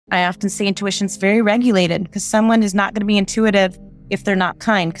I often say intuition's very regulated because someone is not going to be intuitive if they're not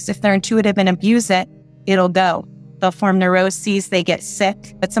kind. Because if they're intuitive and abuse it, it'll go. They'll form neuroses, they get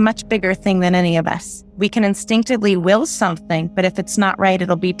sick. It's a much bigger thing than any of us. We can instinctively will something, but if it's not right,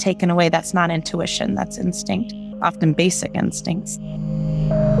 it'll be taken away. That's not intuition, that's instinct, often basic instincts.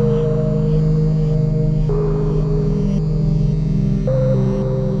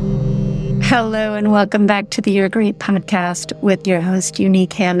 Hello and welcome back to the You're Great podcast with your host,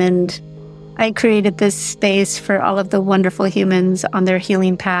 Unique Hammond. I created this space for all of the wonderful humans on their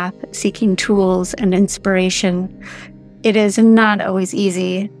healing path, seeking tools and inspiration. It is not always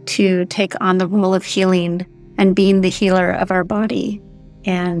easy to take on the role of healing and being the healer of our body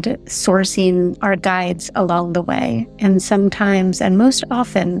and sourcing our guides along the way. And sometimes, and most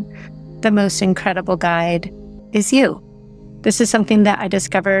often, the most incredible guide is you. This is something that I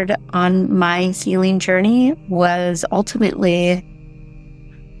discovered on my healing journey, was ultimately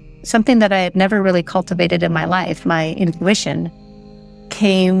something that I had never really cultivated in my life. My intuition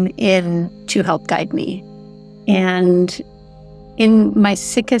came in to help guide me. And in my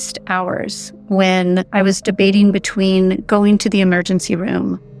sickest hours, when I was debating between going to the emergency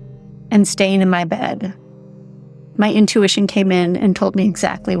room and staying in my bed, my intuition came in and told me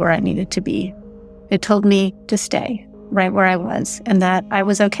exactly where I needed to be. It told me to stay right where I was and that I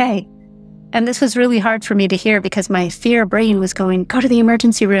was okay. And this was really hard for me to hear because my fear brain was going, go to the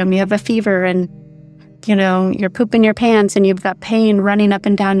emergency room, you have a fever and, you're pooping your pants and you've got pain running up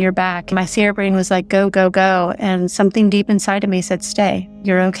and down your back. My fear brain was like, go, go, go. And something deep inside of me said, stay,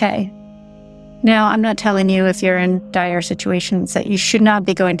 you're okay. Now, I'm not telling you if you're in dire situations that you should not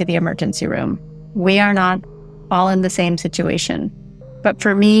be going to the emergency room. We are not all in the same situation. But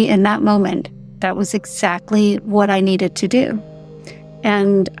for me, in that moment, that was exactly what I needed to do.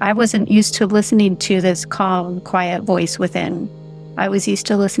 And I wasn't used to listening to this calm, quiet voice within. I was used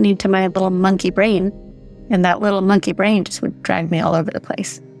to listening to my little monkey brain, and that little monkey brain just would drag me all over the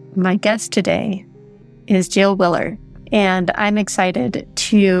place. My guest today is Jill Willard, and I'm excited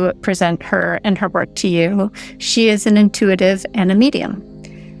to present her and her work to you. She is an intuitive and a medium.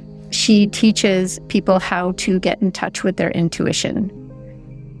 She teaches people how to get in touch with their intuition,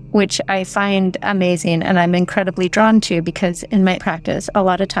 which I find amazing and I'm incredibly drawn to because in my practice, a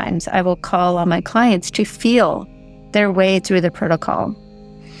lot of times I will call on my clients to feel their way through the protocol.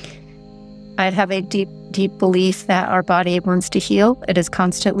 I'd have a deep, deep belief that our body wants to heal. It is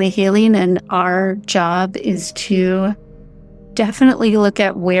constantly healing, and our job is to definitely look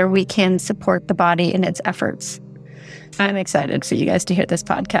at where we can support the body in its efforts. I'm excited for you guys to hear this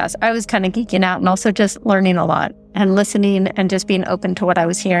podcast. I was kind of geeking out and also just learning a lot and listening and just being open to what I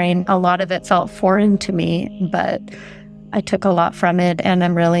was hearing. A lot of it felt foreign to me, but I took a lot from it, and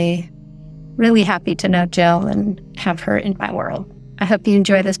I'm really, really happy to know Jill and have her in my world. I hope you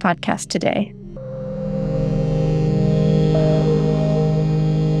enjoy this podcast today.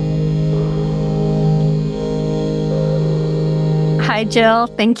 Hi, Jill.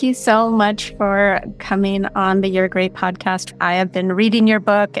 Thank you so much for coming on the You're Great podcast. I have been reading your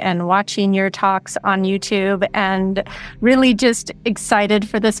book and watching your talks on YouTube and really just excited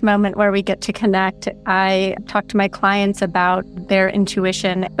for this moment where we get to connect. I talk to my clients about their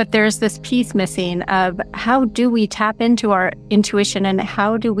intuition, but there's this piece missing of how do we tap into our intuition and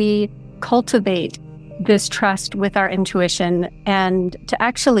how do we cultivate this trust with our intuition and to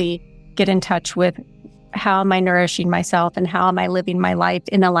actually get in touch with how am I nourishing myself and how am I living my life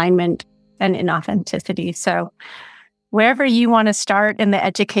in alignment and in authenticity. So wherever you want to start in the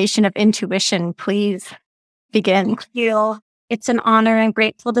education of intuition, please begin. Thank you. It's an honor. I'm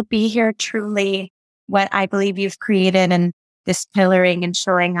grateful to be here. Truly, what I believe you've created and this pillaring and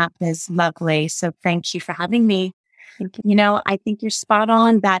showing up is lovely. So thank you for having me. I think you're spot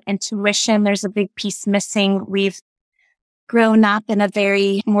on that intuition. There's a big piece missing. We've grown up in a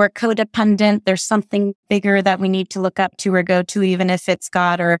very more codependent, there's something bigger that we need to look up to or go to, even if it's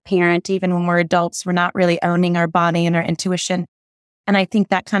God or a parent. Even when we're adults, we're not really owning our body and our intuition. And I think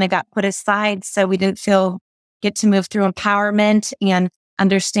that kind of got put aside. So we didn't get to move through empowerment and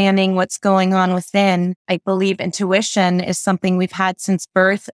understanding what's going on within. I believe intuition is something we've had since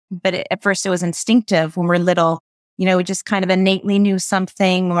birth, but at first it was instinctive when we're little. We just kind of innately knew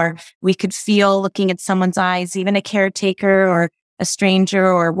something, or we could feel looking at someone's eyes, even a caretaker or a stranger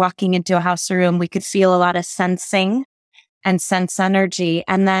or walking into a house or room, we could feel a lot of sensing and sense energy.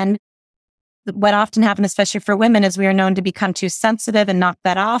 And then what often happens, especially for women, is we are known to become too sensitive and knock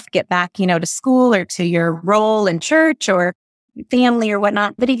that off, get back, to school or to your role in church or family or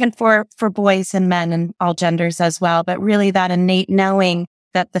whatnot, but even for boys and men and all genders as well. But really that innate knowing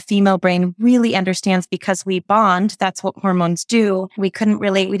that the female brain really understands because we bond. That's what hormones do. We didn't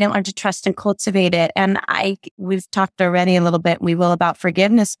learn to trust and cultivate it. And we've talked already a little bit, we will, about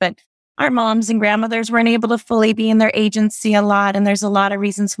forgiveness, but our moms and grandmothers weren't able to fully be in their agency a lot. And there's a lot of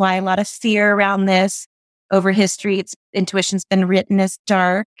reasons why, a lot of fear around this. Over history, intuition's been written as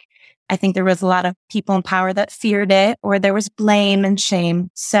dark. I think there was a lot of people in power that feared it, or there was blame and shame.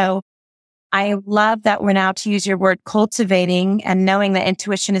 So I love that we're now, to use your word, cultivating and knowing that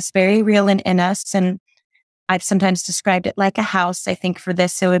intuition is very real in us. And I've sometimes described it like a house. I think for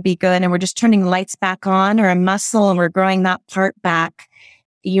this, it would be good. And we're just turning the lights back on, or a muscle, and we're growing that part back.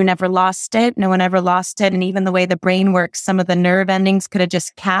 You never lost it. No one ever lost it. And even the way the brain works, some of the nerve endings could have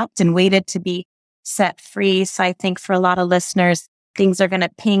just capped and waited to be set free. So I think for a lot of listeners, things are going to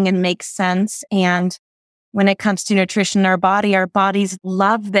ping and make sense. And when it comes to nutrition, our bodies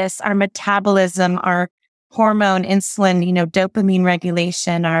love this. Our metabolism, our hormone, insulin, dopamine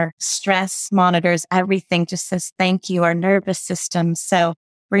regulation, our stress monitors, everything just says thank you, our nervous system. So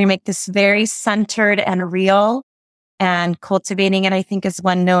we're going to make this very centered and real. And cultivating it, I think, is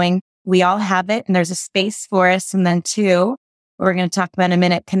one, knowing we all have it and there's a space for us. And then two, we're going to talk about in a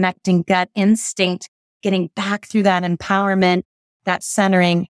minute, connecting gut instinct, getting back through that empowerment, that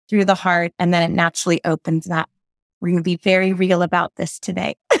centering through the heart, and then it naturally opens that. We're going to be very real about this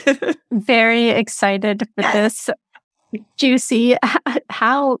today. Very excited for this. Juicy.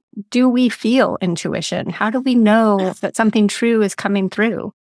 How do we feel intuition? How do we know that something true is coming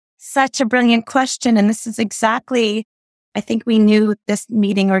through? Such a brilliant question. And this is exactly, I think we knew this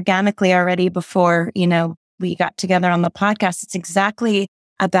meeting organically already before, we got together on the podcast. It's exactly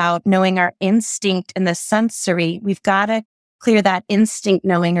about knowing our instinct and the sensory. We've got to clear that instinct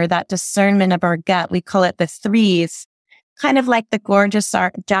knowing, or that discernment of our gut. We call it the threes, kind of like the gorgeous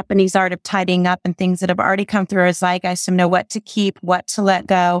Japanese art of tidying up and things that have already come through our zeitgeist to know what to keep, what to let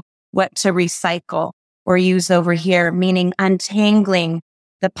go, what to recycle or use over here, meaning untangling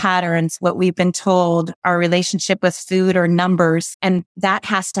the patterns, what we've been told, our relationship with food or numbers. And that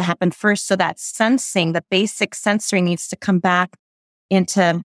has to happen first. So that sensing, the basic sensory, needs to come back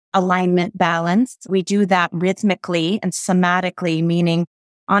into alignment, balance. We do that rhythmically and somatically, meaning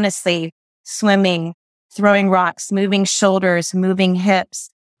honestly, swimming, throwing rocks, moving shoulders, moving hips,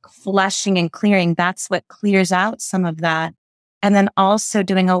 flushing and clearing. That's what clears out some of that. And then also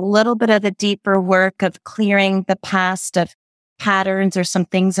doing a little bit of the deeper work of clearing the past of patterns or some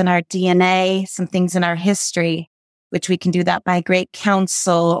things in our DNA, some things in our history, which we can do that by great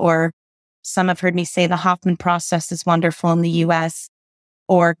counsel, or some have heard me say the Hoffman process is wonderful in the US,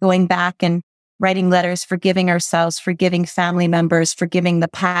 or going back and writing letters, forgiving ourselves, forgiving family members, forgiving the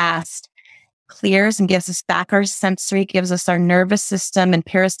past, clears and gives us back our sensory, gives us our nervous system, and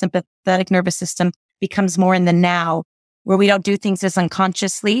parasympathetic nervous system becomes more in the now, where we don't do things as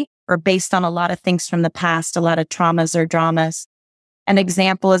unconsciously or based on a lot of things from the past, a lot of traumas or dramas. An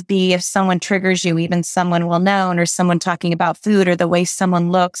example would be if someone triggers you, even someone well-known, or someone talking about food or the way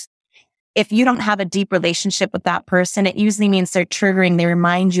someone looks. If you don't have a deep relationship with that person, it usually means they're triggering. They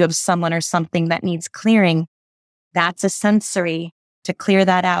remind you of someone or something that needs clearing. That's a sensory to clear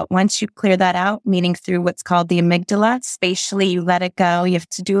that out. Once you clear that out, meaning through what's called the amygdala, spatially, you let it go. You have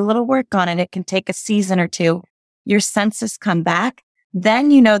to do a little work on it. It can take a season or two. Your senses come back.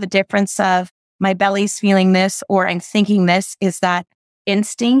 Then you know the difference of my belly's feeling this, or I'm thinking this. Is that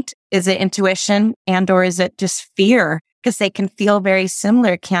instinct? Is it intuition? And or is it just fear? Because they can feel very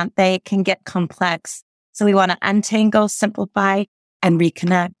similar, can't they? It can get complex. So we want to untangle, simplify, and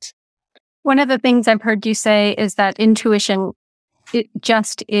reconnect. One of the things I've heard you say is that intuition, it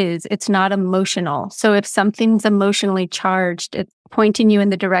just is. It's not emotional. So if something's emotionally charged, it's pointing you in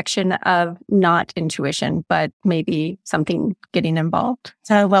the direction of not intuition, but maybe something getting involved.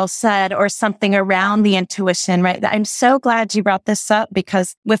 So well said, or something around the intuition, right? I'm so glad you brought this up,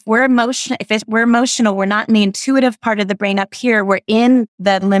 because if we're emotional, we're not in the intuitive part of the brain up here. We're in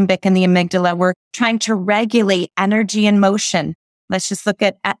the limbic and the amygdala. We're trying to regulate energy and motion. Let's just look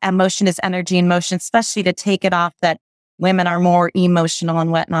at emotion as energy and motion, especially to take it off that women are more emotional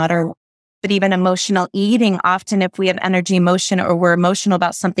and whatnot, but even emotional eating. Often if we have energy, emotion, or we're emotional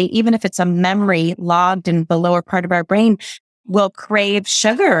about something, even if it's a memory logged in the lower part of our brain, we'll crave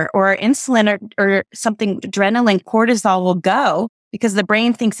sugar or insulin or something, adrenaline, cortisol will go because the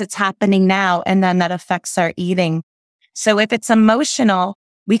brain thinks it's happening now. And then that affects our eating. So if it's emotional,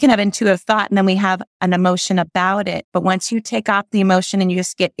 we can have intuitive thought and then we have an emotion about it. But once you take off the emotion and you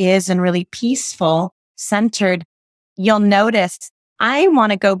just get and really peaceful, centered, you'll notice, I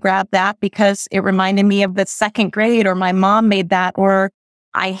want to go grab that because it reminded me of the second grade, or my mom made that, or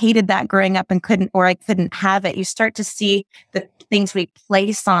I hated that growing up and I couldn't have it. You start to see the things we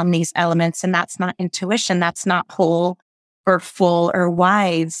place on these elements, and that's not intuition. That's not whole or full or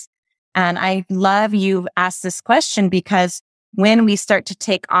wise. And I love you asked this question, because when we start to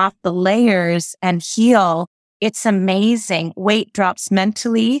take off the layers and heal, it's amazing. Weight drops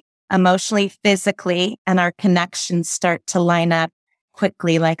mentally, emotionally, physically, and our connections start to line up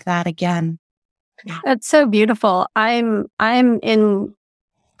quickly like that again. That's so beautiful. I'm in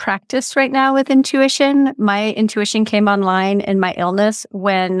practice right now with intuition. My intuition came online in my illness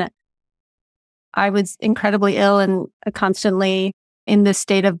when I was incredibly ill and constantly in this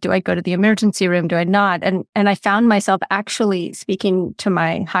state of, do I go to the emergency room? Do I not? And I found myself actually speaking to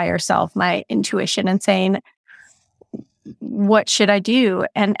my higher self, my intuition, and saying, what should I do?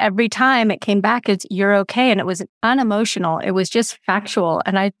 And every time it came back as, you're okay. And it was unemotional. It was just factual.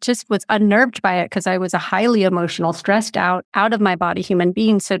 And I just was unnerved by it because I was a highly emotional, stressed out of my body human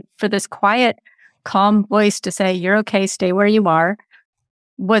being. So for this quiet, calm voice to say, you're okay, stay where you are,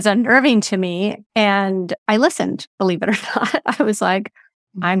 was unnerving to me. And I listened, believe it or not. I was like,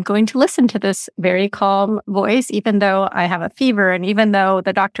 I'm going to listen to this very calm voice, even though I have a fever. And even though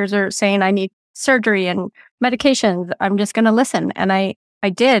the doctors are saying I need surgery and medications, I'm just going to listen. And I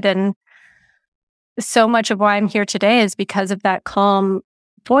did. And so much of why I'm here today is because of that calm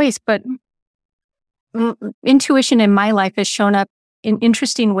voice. But intuition in my life has shown up in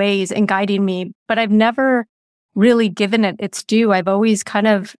interesting ways and guiding me, but I've never really given it its due. I've always kind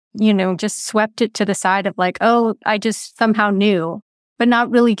of, just swept it to the side of like, oh, I just somehow knew, but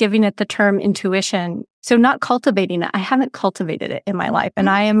not really giving it the term intuition. So not cultivating it. I haven't cultivated it in my life. And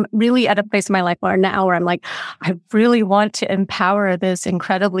I am really at a place in my life where I'm like, I really want to empower this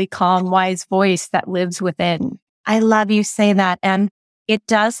incredibly calm, wise voice that lives within. I love you say that. And it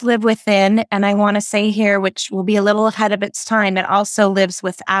does live within. And I want to say here, which will be a little ahead of its time, it also lives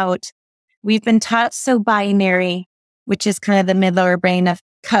without. We've been taught so binary, which is kind of the mid-lower brain of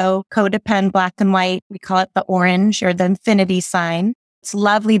codependent, black and white. We call it the orange or the infinity sign. It's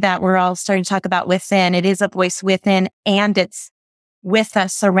lovely that we're all starting to talk about within. It is a voice within, and it's with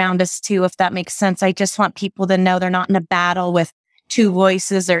us, around us too, if that makes sense. I just want people to know they're not in a battle with two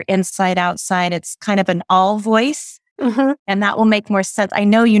voices or inside, outside. It's kind of an all voice. Mm-hmm. And that will make more sense. I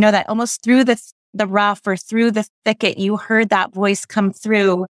know you know that almost through the rough or through the thicket, you heard that voice come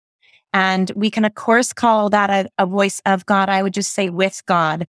through. And we can, of course, call that a voice of God. I would just say with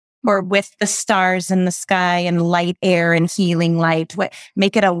God, or with the stars in the sky and light, air, and healing light.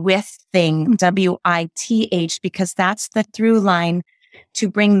 Make it a with thing, WITH, because that's the through line to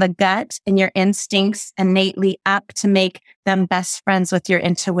bring the gut and your instincts innately up to make them best friends with your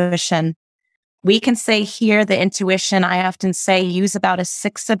intuition. We can say here, the intuition, I often say, use about a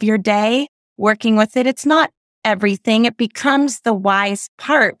sixth of your day working with it. It's not everything. It becomes the wise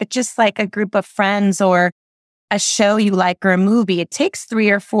part, but just like a group of friends or a show you like or a movie, it takes 3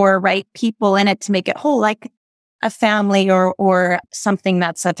 or 4 right people in it to make it whole, like a family or something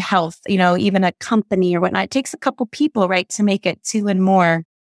that's of health, even a company or whatnot. It takes a couple people, right, to make it 2 and more.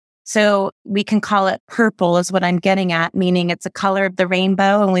 So we can call it purple is what I'm getting at, meaning it's a color of the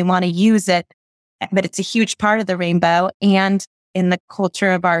rainbow and we want to use it, but it's a huge part of the rainbow. And in the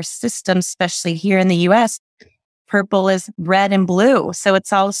culture of our system, especially here in the US, purple is red and blue. So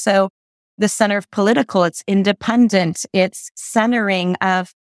it's also the center of political, it's independent, it's centering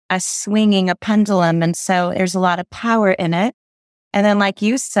of a swinging a pendulum. And so there's a lot of power in it. And then, like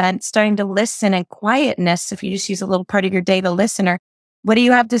you said, starting to listen in quietness. If you just use a little part of your day to listen, or what do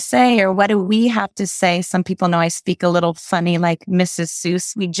you have to say? Or what do we have to say? Some people know I speak a little funny, like Mrs.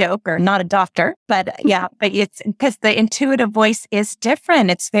 Seuss. We joke, or not a doctor, but yeah, but it's because the intuitive voice is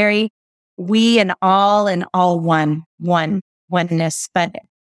different. It's very we and all oneness. But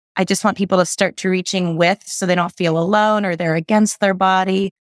I just want people to start to reaching with, so they don't feel alone or they're against their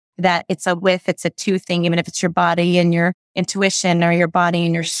body, that it's a with, it's a two thing, even if it's your body and your intuition, or your body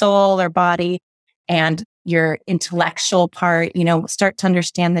and your soul, or body and your intellectual part, start to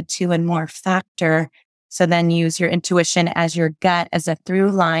understand the 2 and more factor. So then use your intuition as your gut, as a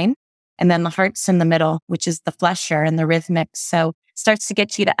through line. And then the heart's in the middle, which is the flesher and the rhythmic. So it starts to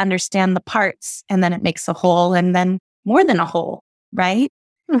get you to understand the parts, and then it makes a whole, and then more than a whole, right?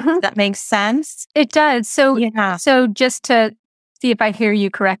 Mm-hmm. That makes sense. It does. So, yeah. So just to see if I hear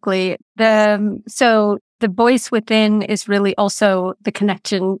you correctly, so the voice within is really also the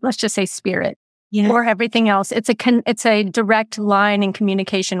connection, let's just say spirit, or everything else. It's a direct line in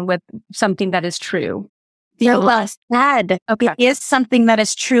communication with something that is true. Well said. Okay. It is something that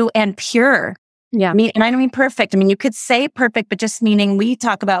is true and pure. Yeah. And I don't mean perfect. You could say perfect, but just meaning we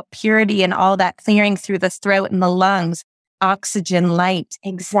talk about purity and all that clearing through the throat and the lungs. oxygen, light.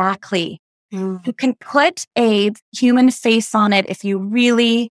 Exactly. You can put a human face on it if you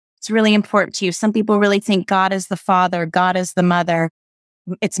really, it's really important to you. Some people really think God is the father, God is the mother.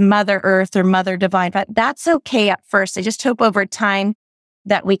 It's Mother Earth or Mother Divine, but that's okay at first. I just hope over time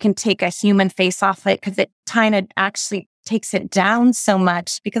that we can take a human face off it, because it kind of actually takes it down so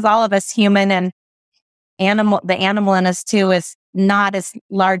much, because all of us human and animal, the animal in us too, is not as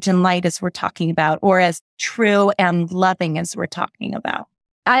large and light as we're talking about, or as true and loving as we're talking about.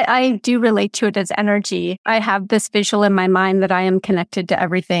 I do relate to it as energy. I have this visual in my mind that I am connected to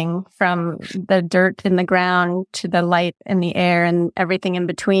everything, from the dirt in the ground to the light in the air and everything in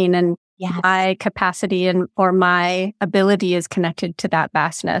between. And Yes. my capacity or my ability is connected to that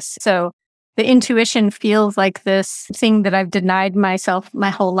vastness. So the intuition feels like this thing that I've denied myself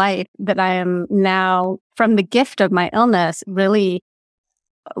my whole life, that I am now, from the gift of my illness, really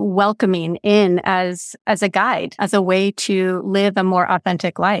welcoming in as a guide, as a way to live a more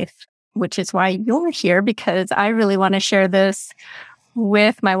authentic life, which is why you're here, because I really want to share this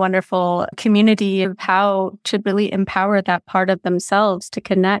with my wonderful community of how to really empower that part of themselves to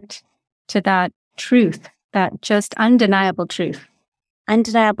connect to that truth, that just undeniable truth.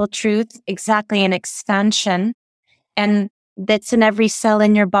 Undeniable truth, exactly, an expansion. And that's in every cell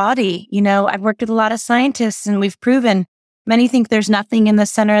in your body. You know, I've worked with a lot of scientists, and we've proven many think there's nothing in the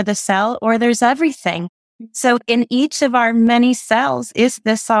center of the cell, or there's everything. So in each of our many cells is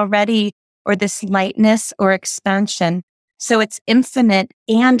this already, or this lightness or expansion. So it's infinite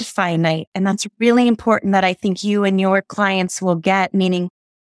and finite. And that's really important, that I think you and your clients will get, meaning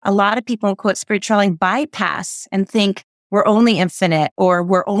a lot of people in quote spirituality bypass and think we're only infinite or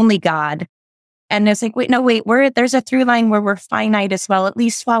we're only God. And it's like, wait, there's a through line where we're finite as well, at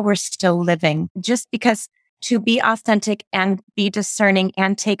least while we're still living. Just because to be authentic and be discerning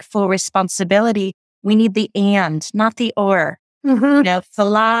and take full responsibility, we need the and, not the or. Mm-hmm. You know, a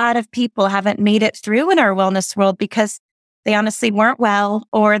lot of people haven't made it through in our wellness world because they honestly weren't well,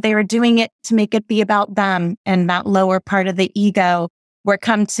 or they were doing it to make it be about them, and that lower part of the ego where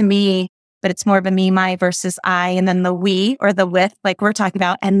come to me, but it's more of a me, my versus I, and then the we or the with, like we're talking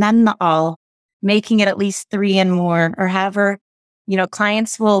about, and then the all, making it at least 3 and more, or however, you know,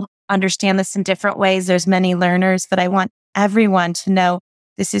 clients will understand this in different ways. There's many learners, but I want everyone to know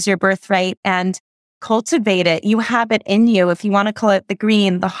this is your birthright, and cultivate it. You have it in you. If you want to call it the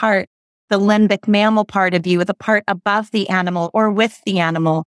green, the heart, the limbic mammal part of you, the part above the animal or with the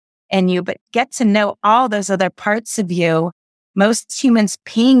animal in you, but get to know all those other parts of you. Most humans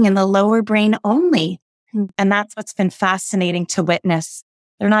ping in the lower brain only. And that's what's been fascinating to witness.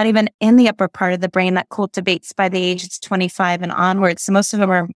 They're not even in the upper part of the brain that cultivates by the age it's 25 and onwards. So most of them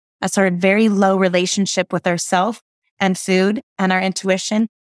are a sort of very low relationship with ourself and food and our intuition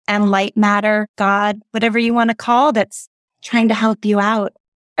and light matter, God, whatever you want to call, that's trying to help you out.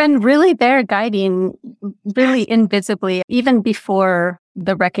 And really, they're guiding really invisibly. Even before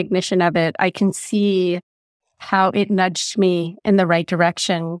the recognition of it, I can see how it nudged me in the right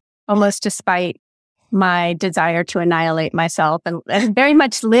direction, almost despite my desire to annihilate myself and very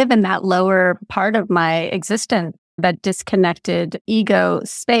much live in that lower part of my existence, that disconnected ego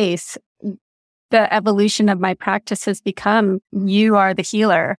space. The evolution of my practice has become, you are the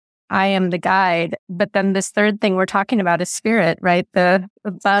healer, I am the guide. But then this third thing we're talking about is spirit, right? The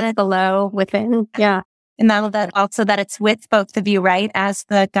above, below, within. Yeah. And that also that it's with both of you, right? As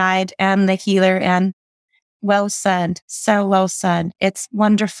the guide and the healer. And well said. So well said. It's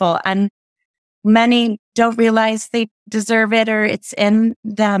wonderful. And many don't realize they deserve it or it's in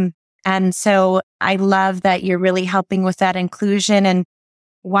them. And so I love that you're really helping with that inclusion. And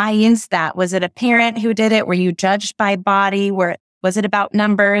why is that? Was it a parent who did it? Were you judged by body? Was it about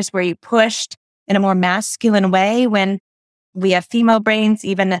numbers? Were you pushed in a more masculine way when we have female brains?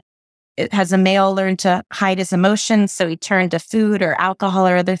 Even it has a male learned to hide his emotions, so he turned to food or alcohol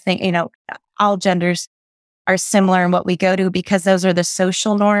or other things. You know, all genders are similar in what we go to because those are the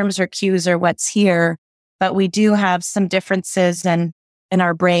social norms or cues or what's here. But we do have some differences in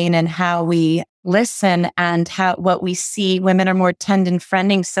our brain and how we listen and what we see. Women are more tend and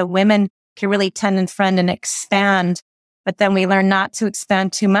friending. So women can really tend and friend and expand. But then we learn not to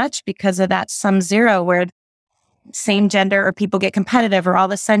expand too much because of that sum zero where same gender or people get competitive, or all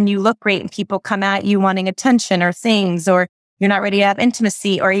of a sudden you look great and people come at you wanting attention or things, or you're not ready to have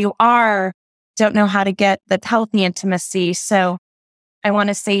intimacy, or don't know how to get the healthy intimacy. So I want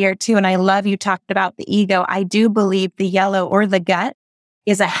to say here too, and I love you talked about the ego. I do believe the yellow or the gut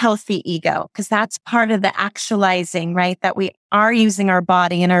is a healthy ego, because that's part of the actualizing, right? That we are using our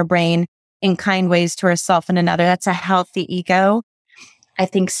body and our brain in kind ways to ourselves and another. That's a healthy ego. I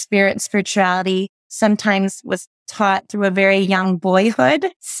think spirit and spirituality sometimes was taught through a very young boyhood.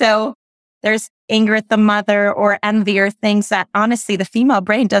 So there's anger at the mother or envy or things that honestly the female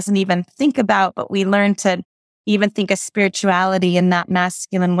brain doesn't even think about, but we learn to even think of spirituality in that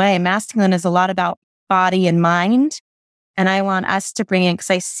masculine way. Masculine is a lot about body and mind. And I want us to bring in, because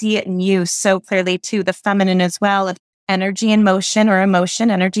I see it in you so clearly too, the feminine as well, of energy and motion, or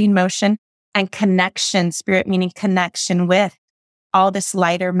emotion, energy and motion, and connection, spirit meaning connection with all this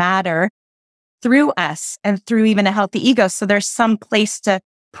lighter matter through us and through even a healthy ego. So there's some place to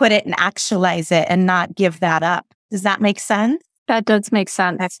put it and actualize it and not give that up. Does that make sense? That does make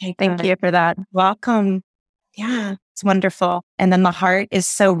sense. Okay, Thank you for that. Welcome. Yeah, it's wonderful. And then the heart is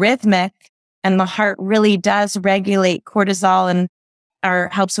so rhythmic, and the heart really does regulate cortisol and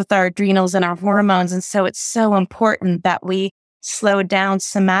helps with our adrenals and our hormones. And so it's so important that we slow down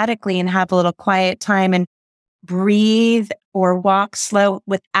somatically and have a little quiet time and breathe or walk slow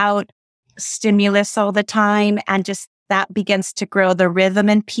without stimulus all the time. And just that begins to grow the rhythm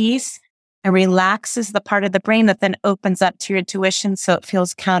and peace and relaxes the part of the brain that then opens up to your intuition. So it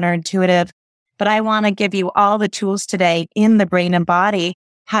feels counterintuitive. But I want to give you all the tools today in the brain and body,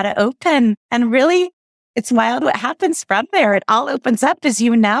 how to open. And really, it's wild what happens from there. It all opens up, as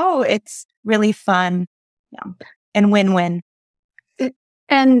you know. It's really fun. Yeah. And win-win.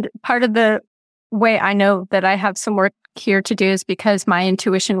 And part of the way I know that I have some work here to do is because my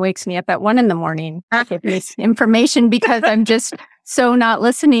intuition wakes me up at 1 a.m. to give me information, because I'm just so not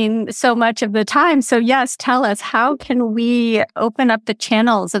listening so much of the time. So yes, tell us, how can we open up the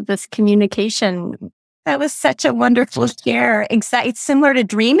channels of this communication? That was such a wonderful share. It's similar to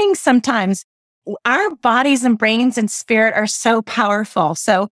dreaming sometimes. Our bodies and brains and spirit are so powerful.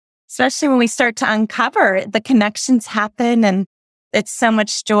 So especially when we start to uncover, the connections happen, and it's so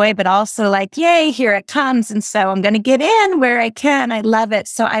much joy, but also like, yay, here it comes. And so I'm going to get in where I can. I love it.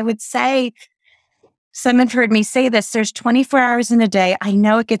 So I would say, some have heard me say this, there's 24 hours in a day. I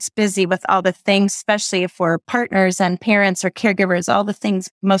know it gets busy with all the things, especially if we're partners and parents or caregivers, all the things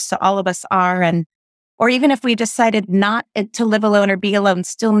most of all of us are. Or even if we decided not to live alone or be alone,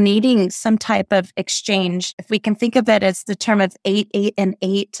 still needing some type of exchange. If we can think of it as the term of 8, 8, and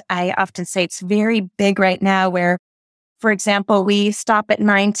 8, I often say it's very big right now where, for example, we stop at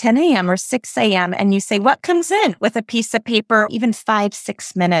 9, 10 a.m. or 6 a.m. and you say, what comes in with a piece of paper, even 5,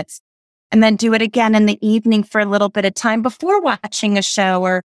 6 minutes, and then do it again in the evening for a little bit of time before watching a show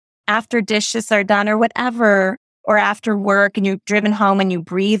or after dishes are done or whatever, or after work and you've driven home and you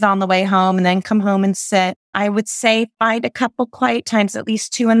breathe on the way home and then come home and sit. I would say find a couple quiet times, at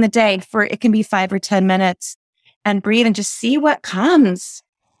least 2 in the day, for it can be 5 or 10 minutes, and breathe and just see what comes.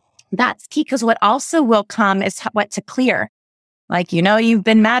 That's key, because what also will come is what to clear. Like, you've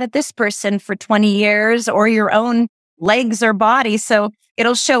been mad at this person for 20 years or your own legs or body. So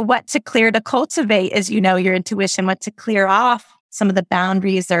it'll show what to clear, to cultivate, as your intuition, what to clear off, some of the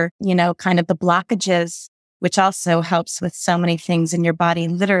boundaries or, kind of the blockages, which also helps with so many things in your body,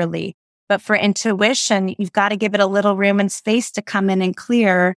 literally. But for intuition, you've got to give it a little room and space to come in and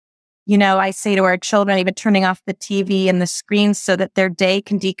clear. I say to our children, even turning off the TV and the screens so that their day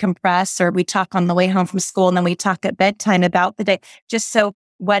can decompress, or we talk on the way home from school and then we talk at bedtime about the day, just so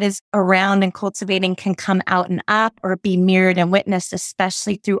what is around and cultivating can come out and up or be mirrored and witnessed,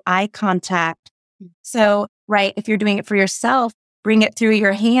 especially through eye contact. So, right, if you're doing it for yourself, bring it through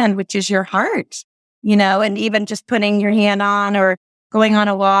your hand, which is your heart, and even just putting your hand on or going on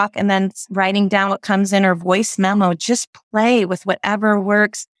a walk and then writing down what comes in, or voice memo, just play with whatever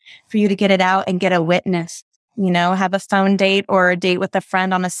works for you to get it out and get a witness. Have a phone date or a date with a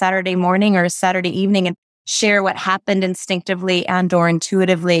friend on a Saturday morning or a Saturday evening and share what happened instinctively and or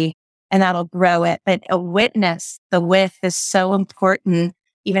intuitively, and that'll grow it. But a witness, the with, is so important,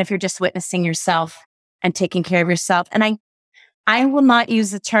 even if you're just witnessing yourself and taking care of yourself. And I will not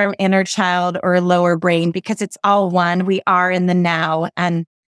use the term inner child or lower brain, because it's all one. We are in the now. And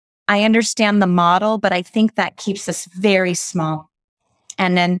I understand the model, but I think that keeps us very small.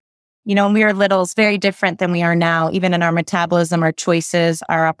 And then, when we were little, it's very different than we are now, even in our metabolism, our choices,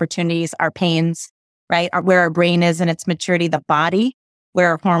 our opportunities, our pains, right? Where our brain is in its maturity, the body, where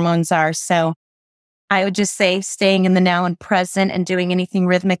our hormones are. So I would just say staying in the now and present and doing anything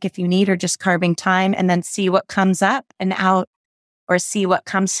rhythmic if you need, or just carving time, and then see what comes up and out, or see what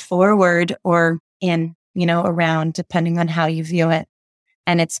comes forward or in, around, depending on how you view it.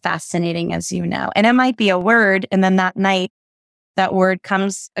 And it's fascinating, as you know. And it might be a word, and then that night, that word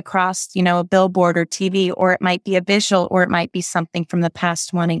comes across, a billboard or TV, or it might be a visual, or it might be something from the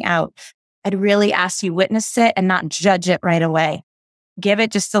past wanting out. I'd really ask you witness it and not judge it right away. Give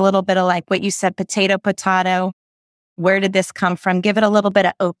it just a little bit of, like what you said, potato, Where did this come from? Give it a little bit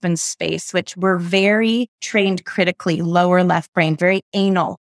of open space, which we're very trained critically, lower left brain, very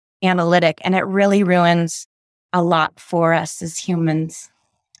anal, analytic, and it really ruins a lot for us as humans.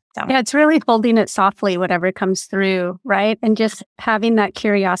 So. Yeah, it's really holding it softly, whatever comes through, right? And just having that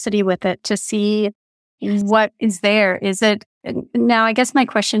curiosity with it to see what is there. Is it now? I guess my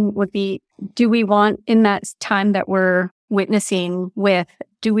question would be, do we want in that time that we're witnessing with,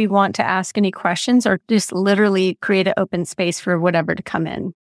 do we want to ask any questions or just literally create an open space for whatever to come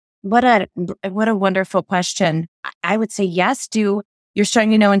in? What a wonderful question. I would say yes. You're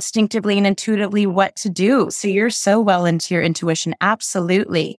starting to know instinctively and intuitively what to do. So you're so well into your intuition.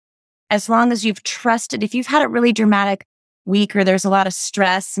 Absolutely. As long as you've trusted, if you've had a really dramatic week or there's a lot of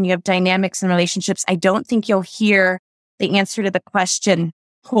stress and you have dynamics in relationships, I don't think you'll hear the answer to the question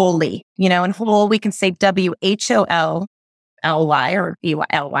wholly. And whole, we can say WHOLLY or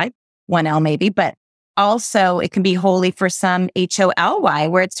EYLY, one L maybe, but also it can be wholly for some HOLY,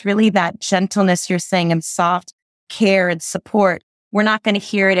 where it's really that gentleness you're saying and soft care and support. We're not going to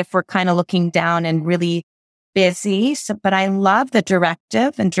hear it if we're kind of looking down and really busy. So, but I love the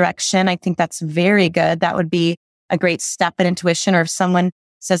directive and direction. I think that's very good. That would be a great step in intuition. Or if someone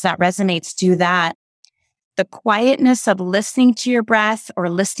says that resonates, do that. The quietness of listening to your breath or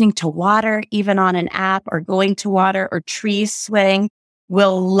listening to water, even on an app or going to water or trees swaying,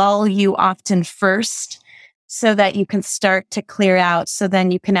 will lull you often first so that you can start to clear out. So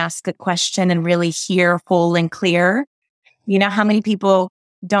then you can ask a question and really hear whole and clear. You know how many people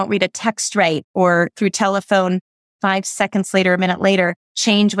don't read a text right or through telephone 5 seconds later, a minute later,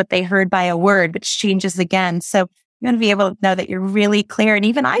 change what they heard by a word, which changes again. So you're going to be able to know that you're really clear. And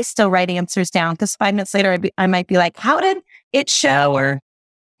even I still write answers down because 5 minutes later, I might be like, how did it show? Or,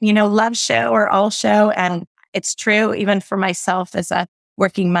 love show or all show. And it's true even for myself as a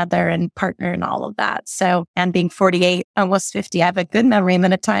working mother and partner and all of that. So, and being 48, almost 50, I have a good memory. And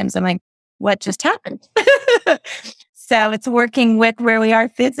then at times I'm like, what just happened? So it's working with where we are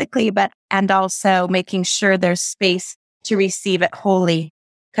physically, and also making sure there's space to receive it wholly.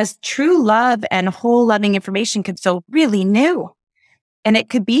 Because true love and whole loving information can feel really new. And it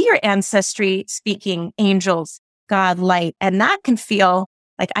could be your ancestry speaking, angels, God, light. And that can feel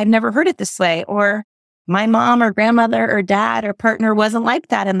like I've never heard it this way. Or my mom or grandmother or dad or partner wasn't like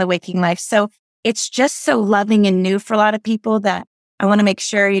that in the waking life. So it's just so loving and new for a lot of people that I want to make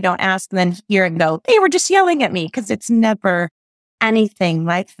sure you don't ask and then hear and go, they were just yelling at me, because it's never anything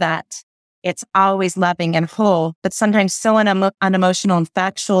like that. It's always loving and whole, but sometimes so unemotional and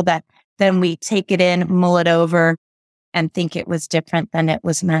factual that then we take it in, mull it over, and think it was different than it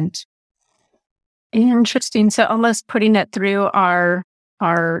was meant. Interesting. So almost putting it through our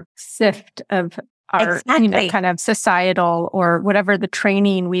sift of our Exactly. kind of societal or whatever the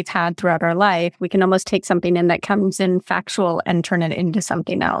training we've had throughout our life, we can almost take something in that comes in factual and turn it into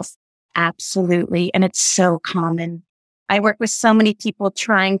something else. Absolutely. And it's so common. I work with so many people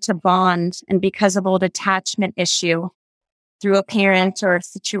trying to bond, and because of old attachment issue through a parent or a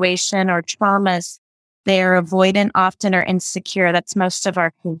situation or traumas, they are avoidant often or insecure. That's most of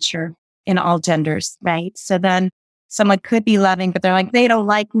our culture in all genders, right? So then someone could be loving, but they're like, they don't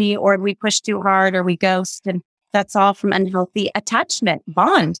like me, or we push too hard, or we ghost. And that's all from unhealthy attachment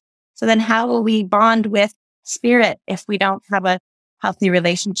bond. So then how will we bond with spirit if we don't have a healthy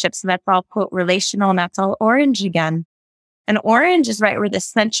relationship? So that's all quote relational, and that's all orange again. And orange is right where the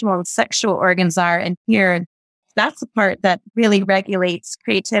sensual and sexual organs are. And here, that's the part that really regulates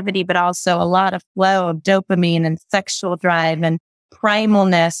creativity, but also a lot of flow of dopamine and sexual drive and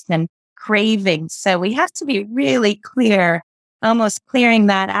primalness and cravings. So we have to be really clear, almost clearing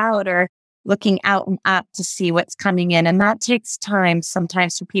that out or looking out and up to see what's coming in. And that takes time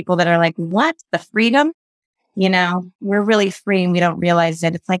sometimes for people that are like, what? The freedom? We're really free and we don't realize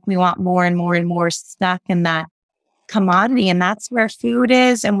it. It's like we want more and more and more stuck in that commodity. And that's where food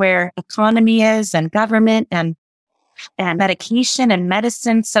is and where economy is and government and medication and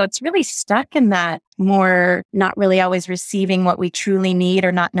medicine. So it's really stuck in that more not really always receiving what we truly need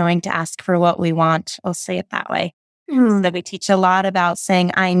or not knowing to ask for what we want. I'll say it that way. So we teach a lot about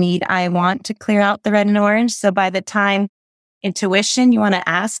saying, I need, I want to clear out the red and orange. So by the time intuition, you want to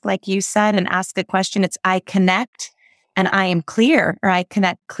ask, like you said, and ask a question, it's I connect and I am clear, or I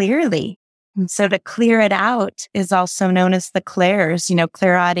connect clearly. And so to clear it out is also known as the clairs,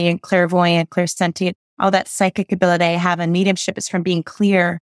 clairaudient, clairvoyant, clairsentient. All that psychic ability I have in mediumship is from being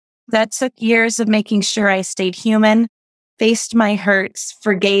clear. That took years of making sure I stayed human, faced my hurts,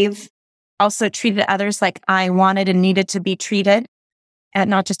 forgave, also treated others like I wanted and needed to be treated. And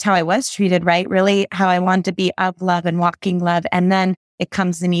not just how I was treated, right? Really how I wanted to be of love and walking love. And then it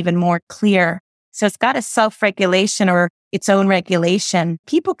comes in even more clear. So it's got a self-regulation or its own regulation.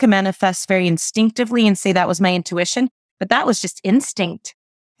 People can manifest very instinctively and say that was my intuition, but that was just instinct.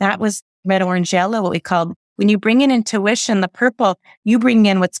 That was red, orange, yellow, what we called. When you bring in intuition, the purple, you bring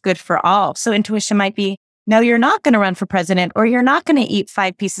in what's good for all. So intuition might be, no, you're not going to run for president, or you're not going to eat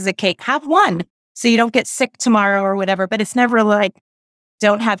 5 pieces of cake. Have one so you don't get sick tomorrow or whatever. But it's never like,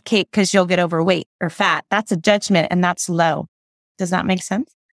 don't have cake because you'll get overweight or fat. That's a judgment, and that's low. Does that make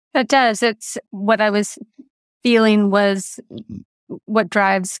sense? That does. It's what I was feeling was what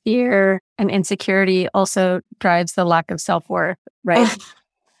drives fear and insecurity also drives the lack of self-worth, right?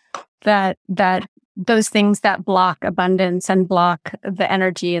 that those things that block abundance and block the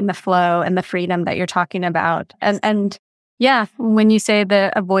energy and the flow and the freedom that you're talking about. And yeah, when you say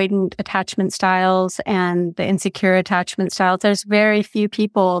the avoidant attachment styles and the insecure attachment styles, there's very few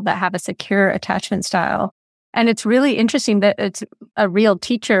people that have a secure attachment style. And it's really interesting that it's a real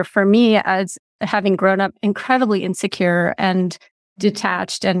teacher for me, as having grown up incredibly insecure and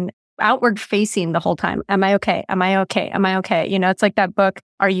detached and outward facing the whole time. Am I okay? Am I okay? Am I okay? You know, it's like that book,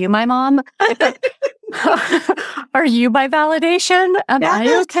 Are You My Mom? Are you my validation? Am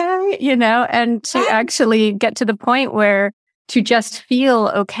I okay? You know, and to actually get to the point where to just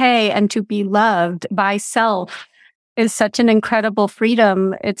feel okay and to be loved by self is such an incredible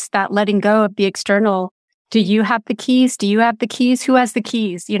freedom. It's that letting go of the external. Do you have the keys? Do you have the keys? Who has the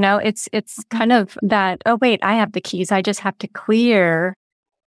keys? You know, it's kind of that, oh, wait, I have the keys. I just have to clear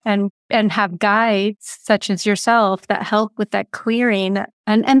and have guides such as yourself that help with that clearing.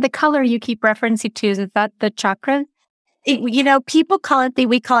 And the color you keep referencing to, is that the chakra? You know, people call it,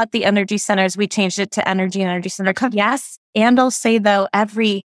 we call it the energy centers. We changed it to energy center. Yes. And I'll say though,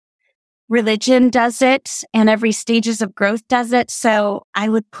 every religion does it and every stages of growth does it. So I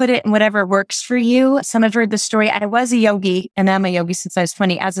would put it in whatever works for you. Some have heard the story. I was a yogi, and I'm a yogi since I was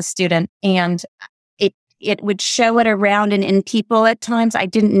 20 as a student. And it would show it around and in people at times. I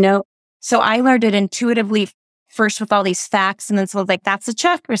didn't know. So I learned it intuitively first with all these facts. And then so I was like, that's a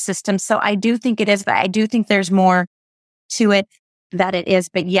chakra system. So I do think it is, but I do think there's more to it that it is.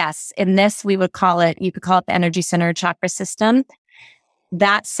 But yes, in this, you could call it the energy center chakra system.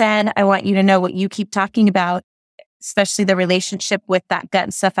 That said, I want you to know what you keep talking about, especially the relationship with that gut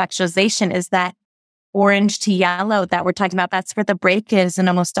and self-actualization, is that orange to yellow that we're talking about. That's where the break is in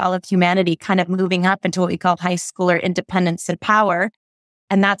almost all of humanity, kind of moving up into what we call high schooler independence and power.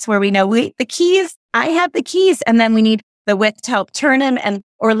 And that's where we know, the keys, I have the keys. And then we need the width to help turn them,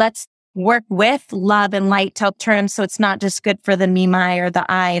 or let's work with love and light to help turn them. So it's not just good for the me, my, or the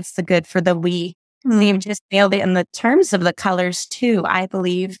I, it's the good for the we. You've just nailed it in the terms of the colors too, I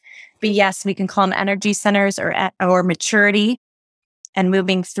believe. But yes, we can call them energy centers or maturity and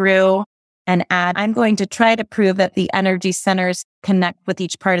moving through and add. I'm going to try to prove that the energy centers connect with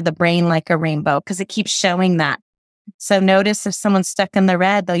each part of the brain like a rainbow, because it keeps showing that. So notice if someone's stuck in the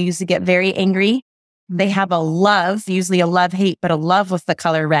red, they'll usually get very angry. They have a love, usually a love-hate, but a love with the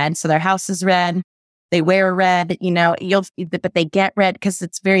color red. So their house is red. They wear red, you know, but they get red because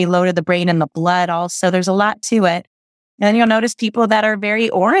it's very low to the brain and the blood also. There's a lot to it. And then you'll notice people that are very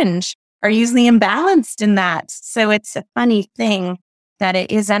orange are usually imbalanced in that. So it's a funny thing that it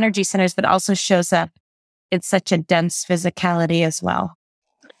is energy centers, but also shows up in such a dense physicality as well.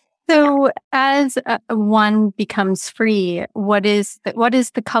 So as one becomes free, what is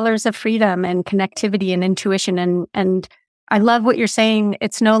the colors of freedom and connectivity and intuition? And I love what you're saying.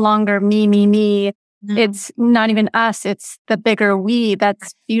 It's no longer me, me, me. Mm-hmm. It's not even us. It's the bigger we.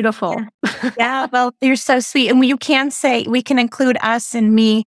 That's beautiful. Yeah, well, you're so sweet. And you can say, we can include us and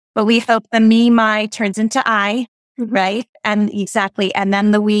me, but we hope the me, my turns into I, right? And exactly. And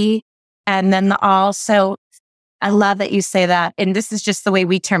then the we, and then the all. So I love that you say that. And this is just the way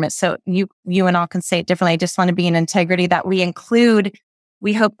we term it. So you and all can say it differently. I just want to be in integrity that we include.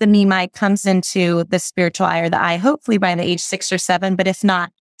 We hope the me, my comes into the spiritual I or the I, hopefully by the age 6 or 7, but if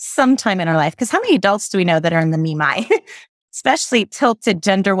not, sometime in our life. Because how many adults do we know that are in the me, my, especially tilted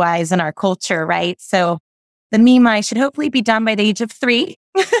gender wise in our culture, right? So the me, my should hopefully be done by the age of 3,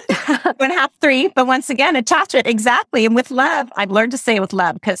 2.5, 3. But once again, attachment, exactly. And with love, I've learned to say it with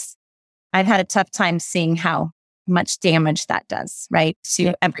love because I've had a tough time seeing how much damage that does, right?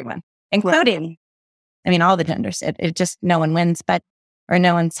 To everyone, including, I mean, all the genders. It just, no one wins, or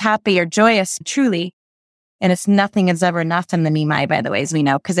no one's happy or joyous, truly. And it's nothing is ever enough in the me, my, by the way, as we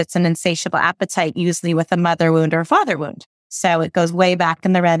know, because it's an insatiable appetite, usually with a mother wound or a father wound. So it goes way back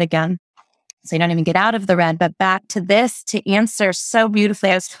in the red again. So you don't even get out of the red, but back to this to answer so beautifully.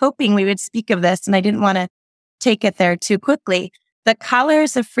 I was hoping we would speak of this and I didn't want to take it there too quickly. The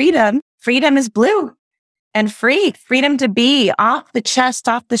colors of freedom is blue. and free, freedom to be off the chest,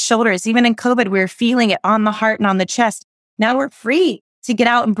 off the shoulders. Even in COVID, we were feeling it on the heart and on the chest. Now we're free to get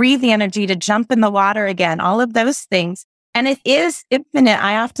out and breathe the energy, to jump in the water again, all of those things. And it is infinite.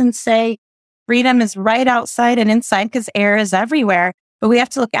 I often say freedom is right outside and inside because air is everywhere, but we have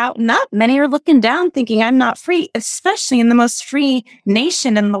to look out and up. Many are looking down thinking I'm not free, especially in the most free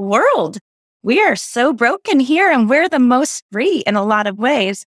nation in the world. We are so broken here and we're the most free in a lot of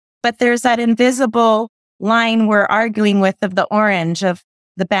ways, but there's that invisible line we're arguing with of the orange of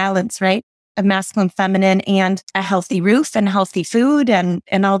the balance, right? Of masculine, feminine, and a healthy roof and healthy food and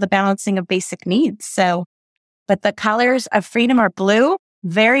all the balancing of basic needs. So, but the colors of freedom are blue,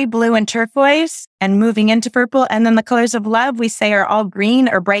 very blue and turquoise, and moving into purple. And then the colors of love, we say, are all green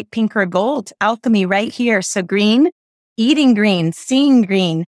or bright pink or gold. Alchemy right here. So green, eating green, seeing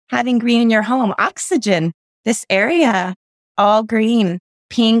green, having green in your home, oxygen, this area, all green,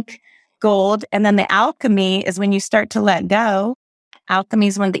 pink, gold. And then the alchemy is when you start to let go. Alchemy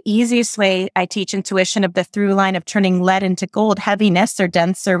is one of the easiest way I teach intuition of the through line of turning lead into gold, heaviness or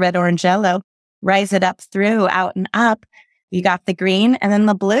denser red, orange, yellow, rise it up through, out and up. You got the green and then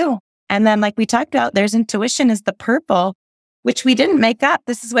the blue. And then like we talked about, there's intuition is the purple, which we didn't make up.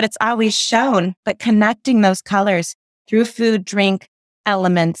 This is what it's always shown, but connecting those colors through food, drink,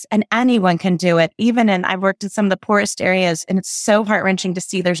 elements, and anyone can do it. I've worked in some of the poorest areas and it's so heart-wrenching to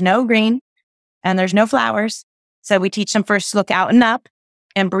see there's no green and there's no flowers. So we teach them first to look out and up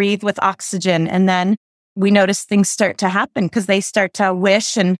and breathe with oxygen. And then we notice things start to happen because they start to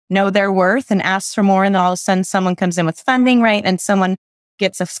wish and know their worth and ask for more. And then all of a sudden someone comes in with funding, right? And someone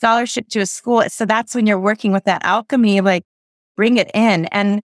gets a scholarship to a school. So that's when you're working with that alchemy, like bring it in.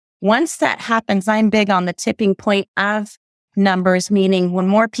 And once that happens, I'm big on the tipping point of numbers, meaning when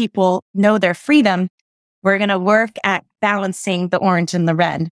more people know their freedom, we're going to work at balancing the orange and the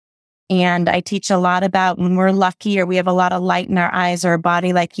red. And I teach a lot about when we're lucky or we have a lot of light in our eyes or a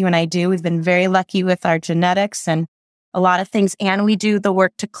body like you and I do. We've been very lucky with our genetics and a lot of things. And we do the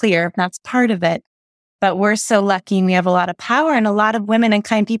work to clear. That's part of it. But we're so lucky and we have a lot of power. And a lot of women and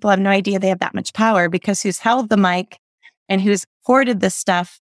kind people have no idea they have that much power because who's held the mic and who's hoarded this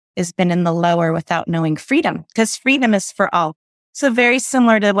stuff has been in the lower without knowing freedom, because freedom is for all. So very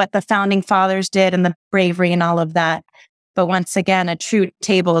similar to what the founding fathers did and the bravery and all of that. But once again, a true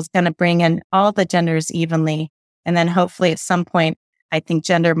table is going to bring in all the genders evenly. And then hopefully at some point, I think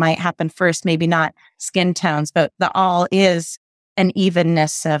gender might happen first, maybe not skin tones, but the all is an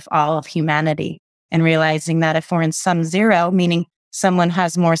evenness of all of humanity. And realizing that if we're in sum zero, meaning someone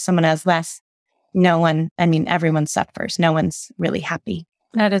has more, someone has less, everyone suffers. No one's really happy.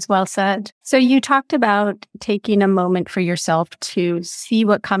 That is well said. So you talked about taking a moment for yourself to see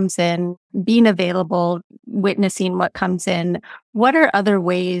what comes in, being available, witnessing what comes in. What are other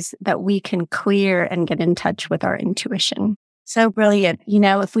ways that we can clear and get in touch with our intuition? So brilliant.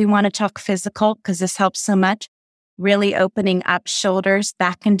 If we want to talk physical, because this helps so much, really opening up shoulders,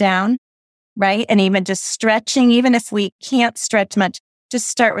 back and down, right? And even just stretching, even if we can't stretch much, just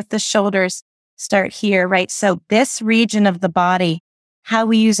start with the shoulders, start here, right? So this region of the body, how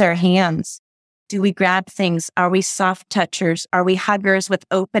we use our hands. Do we grab things? Are we soft touchers? Are we huggers with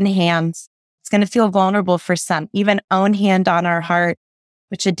open hands? It's going to feel vulnerable for some. Even own hand on our heart,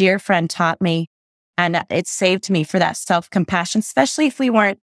 which a dear friend taught me. And it saved me for that self-compassion, especially if we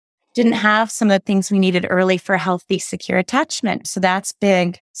didn't have some of the things we needed early for healthy, secure attachment. So that's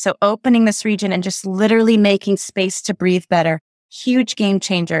big. So opening this region and just literally making space to breathe better. Huge game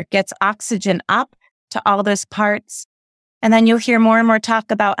changer. Gets oxygen up to all those parts. And then you'll hear more and more talk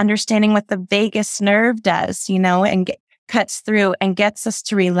about understanding what the vagus nerve does, and cuts through and gets us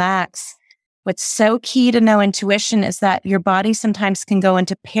to relax. What's so key to know intuition is that your body sometimes can go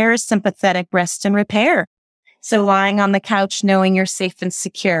into parasympathetic rest and repair. So lying on the couch, knowing you're safe and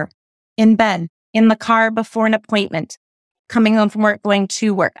secure, in bed, in the car before an appointment, coming home from work, going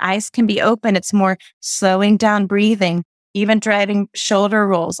to work, eyes can be open. It's more slowing down, breathing, even driving shoulder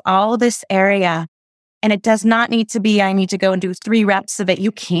rolls, all this area. And it does not need to be, I need to go and do 3 reps of it.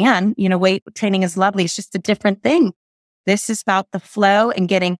 You can, weight training is lovely. It's just a different thing. This is about the flow and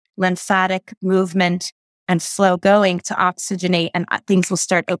getting lymphatic movement and flow going to oxygenate and things will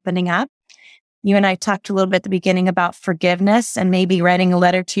start opening up. You and I talked a little bit at the beginning about forgiveness and maybe writing a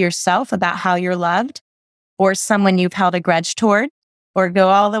letter to yourself about how you're loved or someone you've held a grudge toward, or go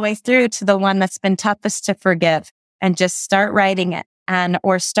all the way through to the one that's been toughest to forgive and just start writing it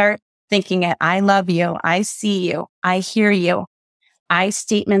or start thinking it. I love you. I see you. I hear you. I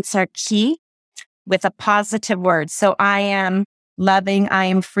statements are key with a positive word. So I am loving. I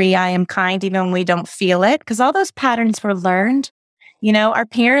am free. I am kind, even when we don't feel it. Because all those patterns were learned. Our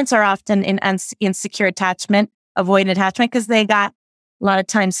parents are often in insecure attachment, avoidant attachment, because they got a lot of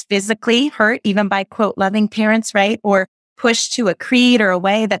times physically hurt, even by quote, loving parents, right? Or pushed to a creed or a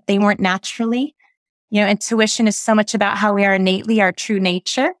way that they weren't naturally. Intuition is so much about how we are innately, our true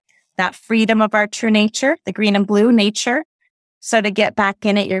nature, that freedom of our true nature, the green and blue nature. So to get back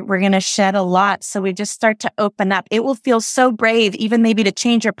in it, we're going to shed a lot. So we just start to open up. It will feel so brave, even maybe to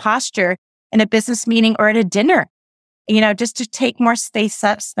change your posture in a business meeting or at a dinner, just to take more space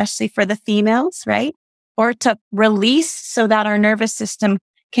up, especially for the females, right? Or to release so that our nervous system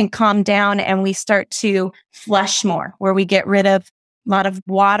can calm down and we start to flush more, where we get rid of a lot of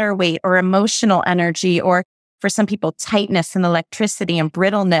water weight or emotional energy, or for some people, tightness and electricity and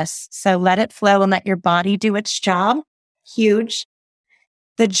brittleness. So let it flow and let your body do its job. Huge.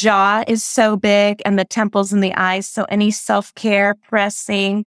 The jaw is so big, and the temples and the eyes. So any self-care,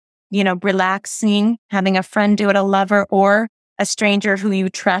 pressing, relaxing, having a friend do it, a lover or a stranger who you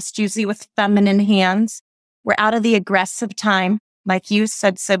trust, usually with feminine hands. We're out of the aggressive time, like you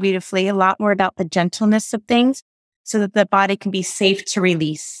said so beautifully, a lot more about the gentleness of things so that the body can be safe to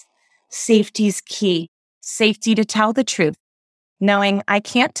release. Safety is key. Safety to tell the truth. Knowing I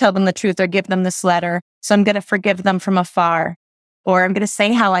can't tell them the truth or give them this letter, so I'm going to forgive them from afar, or I'm going to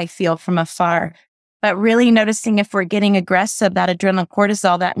say how I feel from afar. But really noticing if we're getting aggressive, that adrenaline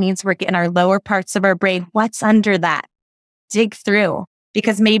cortisol, that means we're getting our lower parts of our brain. What's under that? Dig through,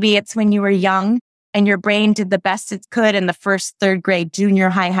 because maybe it's when you were young and your brain did the best it could in the first, third grade, junior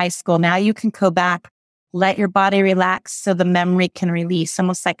high, high school. Now you can go back, let your body relax so the memory can release,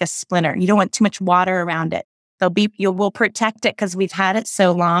 almost like a splinter. You don't want too much water around it. We'll protect it because we've had it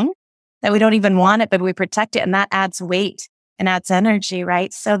so long that we don't even want it, but we protect it, and that adds weight and adds energy,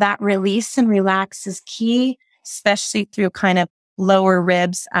 right? So that release and relax is key, especially through kind of lower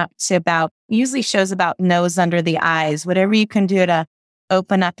ribs up to usually shows about nose under the eyes, whatever you can do to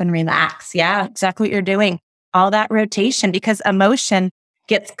open up and relax. Yeah, exactly what you're doing. All that rotation, because emotion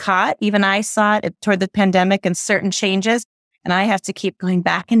gets caught. Even I saw it toward the pandemic and certain changes. And I have to keep going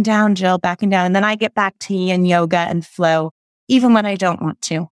back and down, Jill, back and down. And then I get back to yin yoga and flow, even when I don't want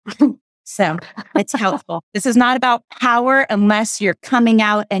to. So it's helpful. This is not about power unless you're coming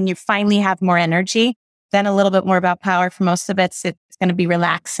out and you finally have more energy. Then a little bit more about power. For most of it's going to be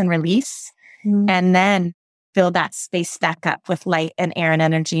relax and release. And then fill that space back up with light and air and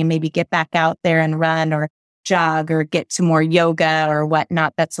energy, and maybe get back out there and run or jog or get to more yoga or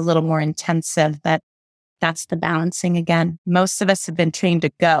whatnot. That's a little more intensive. That's the balancing again. Most of us have been trained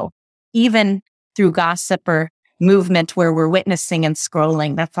to go, even through gossip or movement where we're witnessing and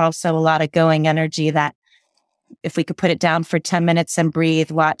scrolling. That's also a lot of going energy that if we could put it down for 10 minutes and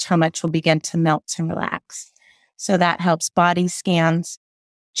breathe, watch how much will begin to melt and relax. So that helps. Body scans,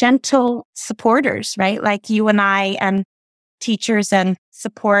 gentle supporters, right? Like you and I, and teachers and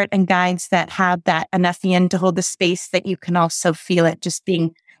support and guides that have that enough yin to hold the space that you can also feel it just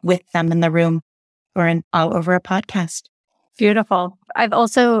being with them in the room or all over a podcast. Beautiful. I've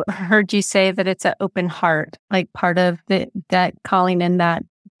also heard you say that it's an open heart, like part of that calling in that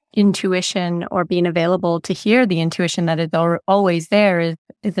intuition or being available to hear the intuition that is always there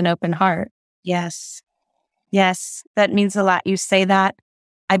is an open heart. Yes. Yes. That means a lot. You say that.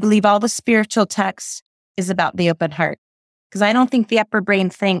 I believe all the spiritual text is about the open heart, because I don't think the upper brain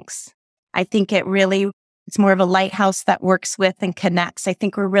thinks. I think it's more of a lighthouse that works with and connects. I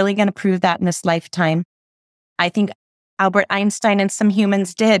think we're really going to prove that in this lifetime. I think Albert Einstein and some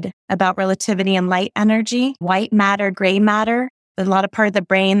humans did about relativity and light energy, white matter, gray matter. There's a lot of part of the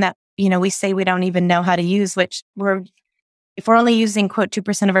brain that, we say we don't even know how to use, which if we're only using, quote,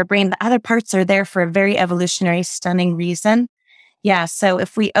 2% of our brain, the other parts are there for a very evolutionary, stunning reason. Yeah. So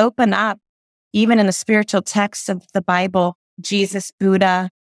if we open up, even in the spiritual texts of the Bible, Jesus, Buddha,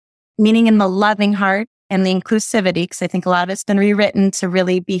 meaning in the loving heart, and the inclusivity, because I think a lot of it's been rewritten to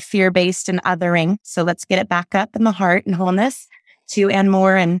really be fear-based and othering. So let's get it back up in the heart and wholeness, and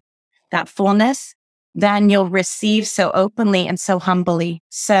more, and that fullness. Then you'll receive so openly and so humbly.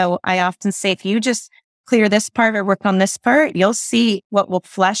 So I often say, if you just clear this part or work on this part, you'll see what will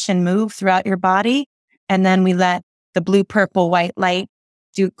flush and move throughout your body. And then we let the blue, purple, white light,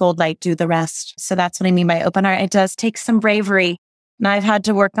 gold light do the rest. So that's what I mean by open heart. It does take some bravery. And I've had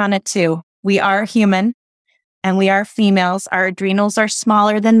to work on it too. We are human. And we are females. Our adrenals are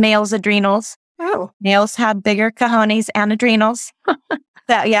smaller than males' adrenals. Oh. Males have bigger cojones and adrenals.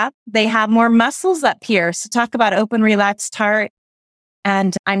 They have more muscles up here. So talk about open, relaxed heart.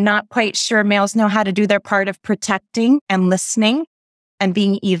 And I'm not quite sure males know how to do their part of protecting and listening and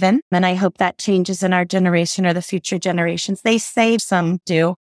being even. And I hope that changes in our generation or the future generations. They say some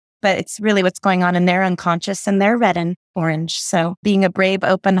do. but it's really what's going on in their unconscious and their red and orange. So being a brave,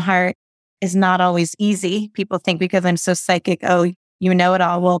 open heart is not always easy. People think because I'm so psychic, oh, you know it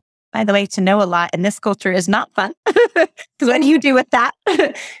all. Well, by the way, to know a lot in this culture is not fun because what do you do with that?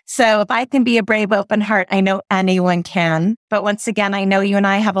 So if I can be a brave, open heart, I know anyone can. But once again, I know you and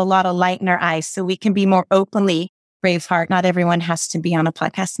I have a lot of light in our eyes, so we can be more openly brave heart. Not everyone has to be on a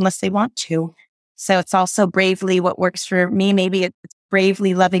podcast unless they want to. So it's also bravely what works for me. Maybe it's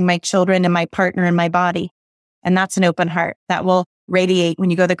bravely loving my children and my partner and my body. And that's an open heart that will radiate when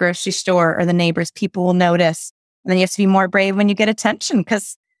you go to the grocery store or the neighbors. People will notice. And then you have to be more brave when you get attention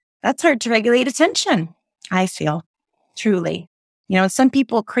because that's hard to regulate attention, I feel, truly. Some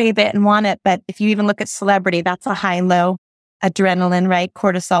people crave it and want it, but if you even look at celebrity, that's a high-low adrenaline, right?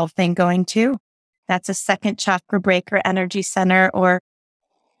 Cortisol thing going too. That's a second chakra breaker, energy center, or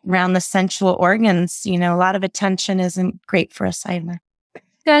around the sensual organs. A lot of attention isn't great for us either.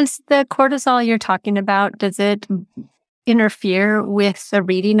 Does the cortisol you're talking about, does it interfere with the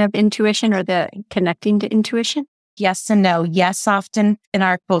reading of intuition or the connecting to intuition? Yes and no. Yes, often in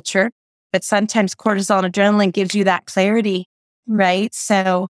our culture, but sometimes cortisol and adrenaline gives you that clarity, right?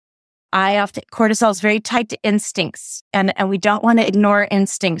 So cortisol is very tied to instincts and we don't want to ignore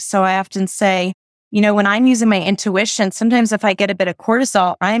instincts. So I often say, when I'm using my intuition, sometimes if I get a bit of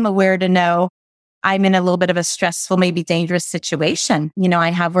cortisol, I'm aware to know I'm in a little bit of a stressful, maybe dangerous situation.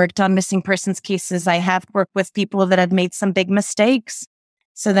 I have worked on missing persons cases. I have worked with people that have made some big mistakes.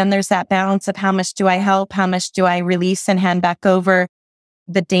 So then there's that balance of how much do I help? How much do I release and hand back over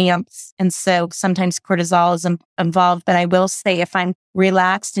the dance? And so sometimes cortisol is involved, but I will say if I'm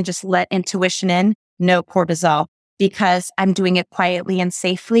relaxed and just let intuition in, no cortisol because I'm doing it quietly and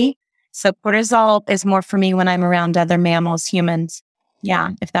safely. So cortisol is more for me when I'm around other mammals, humans.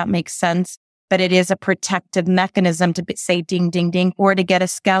 Yeah, if that makes sense. But it is a protective mechanism to say ding, ding, ding, or to get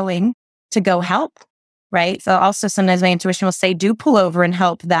us going to go help, right? So also sometimes my intuition will say, do pull over and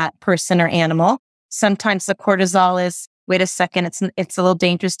help that person or animal. Sometimes the cortisol is, wait a second, it's a little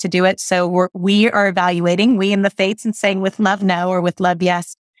dangerous to do it. So we are evaluating, we in the fates, and saying with love, no, or with love,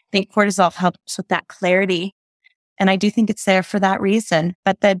 yes. I think cortisol helps with that clarity. And I do think it's there for that reason.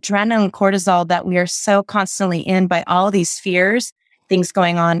 But the adrenaline cortisol that we are so constantly in by all these fears, things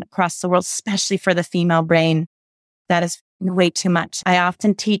going on across the world, especially for the female brain, that is way too much. I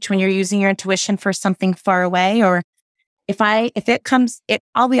often teach when you're using your intuition for something far away, or if it comes,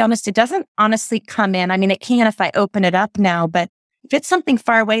 I'll be honest, it doesn't honestly come in. I mean, it can if I open it up now, but if it's something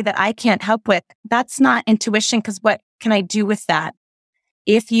far away that I can't help with, that's not intuition because what can I do with that?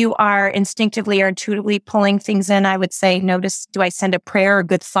 If you are instinctively or intuitively pulling things in, I would say, notice, do I send a prayer or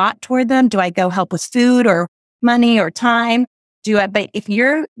good thought toward them? Do I go help with food or money or time? But if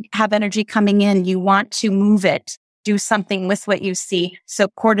you have energy coming in, you want to move it, do something with what you see. So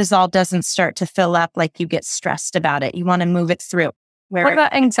cortisol doesn't start to fill up like you get stressed about it. You want to move it through. What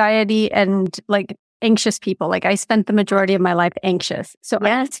about anxiety and like anxious people? Like I spent the majority of my life anxious. So I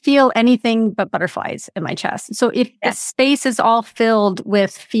don't feel anything but butterflies in my chest. So if the space is all filled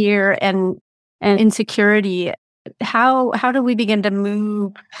with fear and insecurity, how do we begin to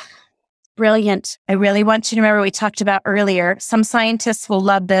move? Brilliant. I really want you to remember we talked about earlier. Some scientists will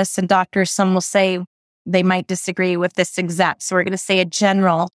love this and doctors, some will say they might disagree with this exact. So we're going to say a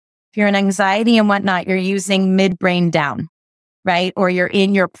general. If you're in anxiety and whatnot, you're using midbrain down, right? Or you're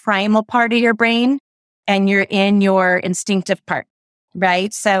in your primal part of your brain and you're in your instinctive part,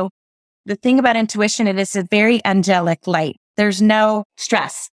 right? So the thing about intuition, it is a very angelic light. There's no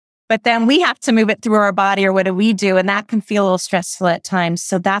stress. But then we have to move it through our body, or what do we do? And that can feel a little stressful at times.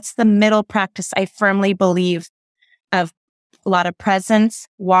 So that's the middle practice, I firmly believe, of a lot of presence,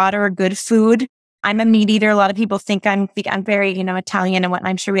 water, good food. I'm a meat eater. A lot of people think I'm very, Italian and whatnot.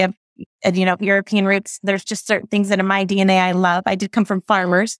 I'm sure we have, European roots. There's just certain things that in my DNA I love. I did come from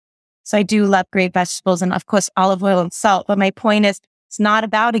farmers. So I do love great vegetables and of course, olive oil and salt. But my point is, it's not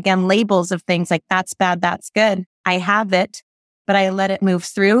about, again, labels of things like that's bad, that's good. I have it, but I let it move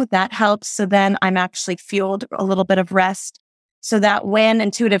through. That helps. So then I'm actually fueled a little bit of rest so that when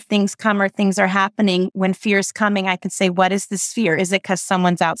intuitive things come or things are happening, when fear is coming, I can say, what is this fear? Is it because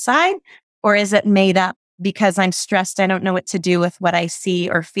someone's outside or is it made up because I'm stressed? I don't know what to do with what I see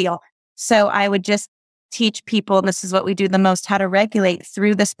or feel. So I would just teach people, and this is what we do the most, how to regulate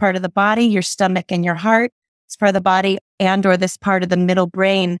through this part of the body, your stomach and your heart, this part of the body and or this part of the middle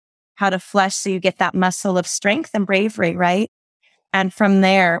brain, how to flesh so you get that muscle of strength and bravery, right? And from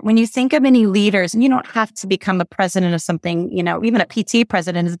there, when you think of any leaders, and you don't have to become a president of something, even a PT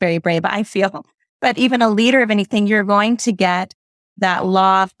president is very brave, I feel, but even a leader of anything, you're going to get that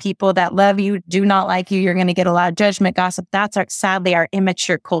law of people that love you, do not like you, you're going to get a lot of judgment, gossip. That's sadly our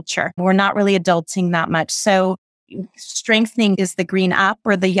immature culture. We're not really adulting that much. So strengthening is the green up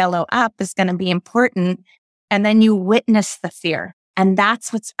or the yellow up is going to be important. And then you witness the fear. And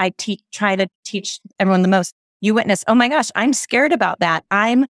that's what I try to teach everyone the most. You witness, oh my gosh, I'm scared about that.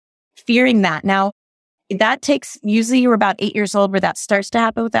 I'm fearing that. Now, that takes, usually you're about 8 years old where that starts to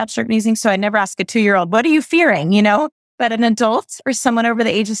happen with abstract musing. So I never ask a 2-year-old, what are you fearing? But an adult or someone over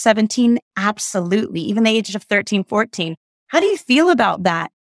the age of 17, absolutely. Even the age of 13, 14. How do you feel about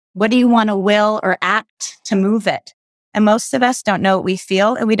that? What do you want to will or act to move it? And most of us don't know what we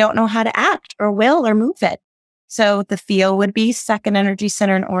feel and we don't know how to act or will or move it. So the feel would be second energy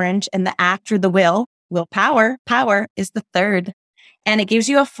center in orange, and the act or the willpower, power is the third. And it gives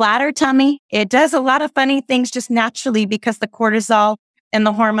you a flatter tummy. It does a lot of funny things just naturally because the cortisol and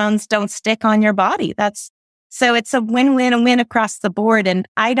the hormones don't stick on your body. So it's a win-win and win across the board. And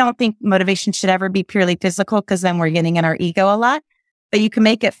I don't think motivation should ever be purely physical because then we're getting in our ego a lot. But you can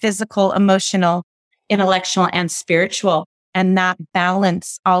make it physical, emotional, intellectual, and spiritual. And that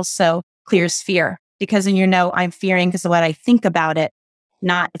balance also clears fear because then I'm fearing because of what I think about it.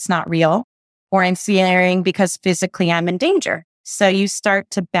 It's not real. Or I'm fearing because physically I'm in danger. So you start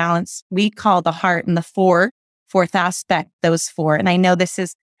to balance, we call the heart and the fourth aspect, those four. And I know this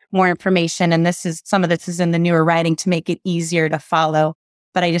is more information and some of this is in the newer writing to make it easier to follow.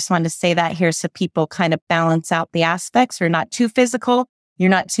 But I just wanted to say that here so people kind of balance out the aspects. You're not too physical, you're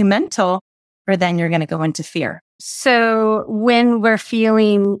not too mental, or then you're going to go into fear. So when we're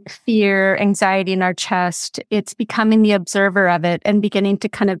feeling fear, anxiety in our chest, it's becoming the observer of it and beginning to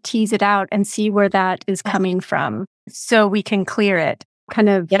kind of tease it out and see where that is coming from so we can clear it. Kind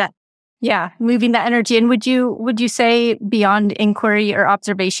of, moving that energy. And would you say beyond inquiry or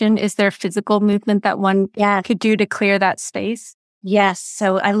observation, is there physical movement that one could do to clear that space? Yes.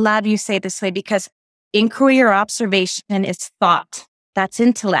 So I love you say it this way because inquiry or observation is thought. That's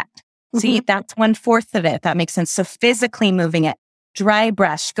intellect. See, that's 1/4 of it, if that makes sense. So physically moving it, dry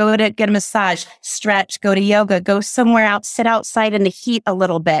brush, go to get a massage, stretch, go to yoga, go somewhere out, sit outside in the heat a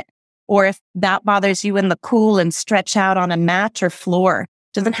little bit. Or if that bothers you in the cool and stretch out on a mat or floor.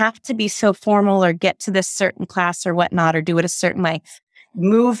 Doesn't have to be so formal or get to this certain class or whatnot or do it a certain way.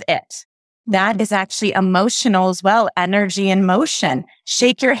 Move it. That is actually emotional as well, energy and motion.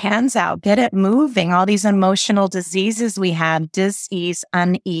 Shake your hands out, get it moving. All these emotional diseases we have, dis-ease,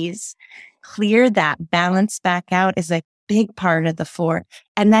 unease. Clear that, balance back out is a big part of the 4.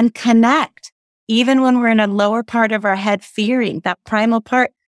 And then connect. Even when we're in a lower part of our head fearing, that primal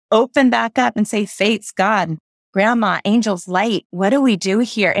part, open back up and say, fates, God, grandma, angels, light, what do we do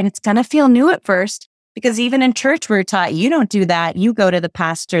here? And it's going to feel new at first because even in church, we're taught, you don't do that. You go to the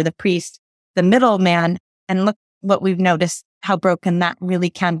pastor, the priest, the middleman, and look what we've noticed, how broken that really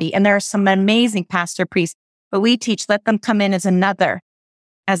can be. And there are some amazing pastor priests, but we teach, let them come in as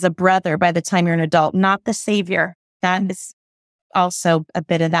a brother by the time you're an adult, not the savior. That is also a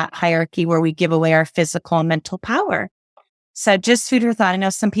bit of that hierarchy where we give away our physical and mental power. So just food for thought. I know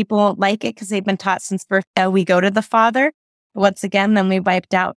some people like it because they've been taught since birth. We go to the father. Once again, then we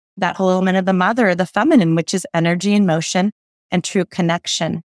wiped out that whole element of the mother or the feminine, which is energy and motion and true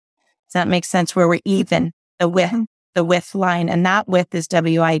connection. Does that make sense? Where we're even, the width line. And that width is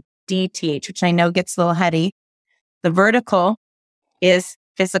WIDTH, which I know gets a little heady. The vertical is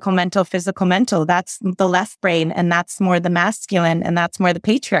physical, mental. That's the left brain. And that's more the masculine. And that's more the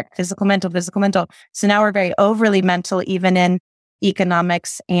patriarch, physical, mental. So now we're very overly mental, even in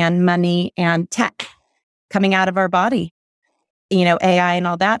economics and money and tech coming out of our body, AI and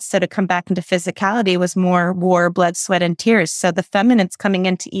all that. So to come back into physicality was more war, blood, sweat, and tears. So the feminine's coming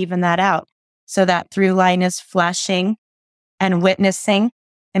in to even that out. So that through line is flashing and witnessing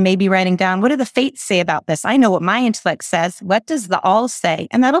and maybe writing down, what do the fates say about this? I know what my intellect says. What does the all say?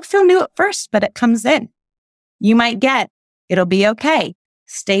 And that'll feel new at first, but it comes in. You might get, it'll be okay.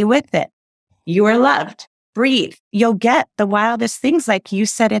 Stay with it. You are loved. Breathe. You'll get the wildest things like you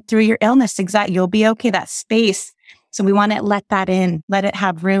said it through your illness. Exactly. You'll be okay. That space. So we want to let that in, let it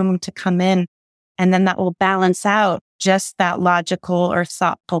have room to come in. And then that will balance out just that logical or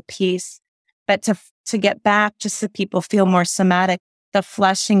thoughtful piece. But to get back, just so people feel more somatic, the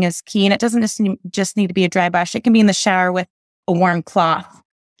flushing is key. And it doesn't just need to be a dry brush. It can be in the shower with a warm cloth.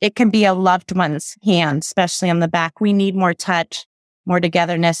 It can be a loved one's hand, especially on the back. We need more touch, more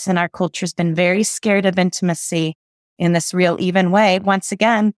togetherness. And our culture's been very scared of intimacy in this real even way. Once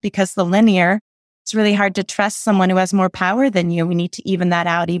again, because the linear, it's really hard to trust someone who has more power than you. We need to even that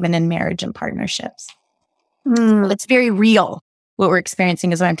out, even in marriage and partnerships. It's very real. What we're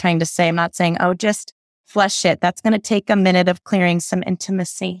experiencing is what I'm trying to say. I'm not saying, just flush it. That's going to take a minute of clearing some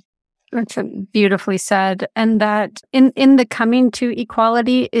intimacy. That's beautifully said. And that in the coming to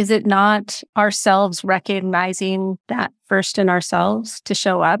equality, is it not ourselves recognizing that first in ourselves to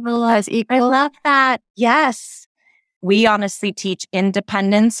show up as equal? I love that. Yes. We honestly teach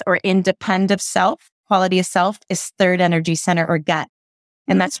independence or independent of self. Quality of self is third energy center or gut.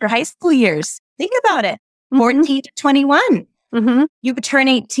 And that's for high school years. Think about it. 14 to 21. You could turn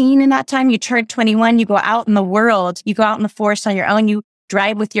 18 in that time. You turn 21. You go out in the world. You go out in the forest on your own. You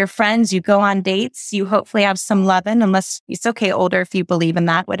drive with your friends. You go on dates. You hopefully have some loving, unless it's okay, older, if you believe in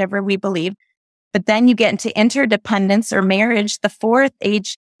that, whatever we believe. But then you get into interdependence or marriage, the fourth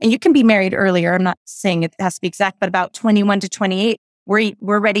age, and you can be married earlier. I'm not saying it has to be exact, but about 21 to 28,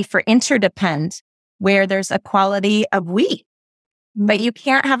 we're ready for interdepend, where there's a quality of we. But you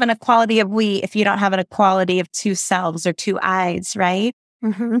can't have an equality of we if you don't have an equality of two selves or two eyes, right?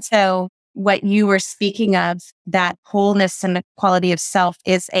 So what you were speaking of, that wholeness and equality of self,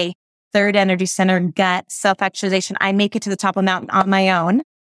 is a third energy center, gut, self-actualization. I make it to the top of the mountain on my own.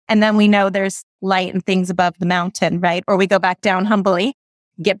 And then we know there's light and things above the mountain, right? Or we go back down humbly,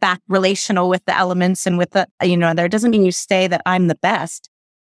 get back relational with the elements and with the, there doesn't mean you stay that I'm the best.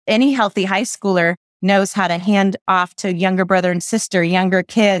 Any healthy high schooler knows how to hand off to younger brother and sister, younger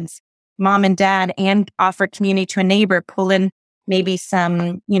kids, mom and dad, and offer community to a neighbor, pull in maybe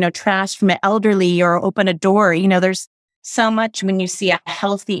some, trash from an elderly, or open a door. There's so much when you see a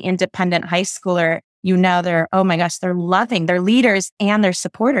healthy, independent high schooler, they're, oh my gosh, they're loving, they're leaders and they're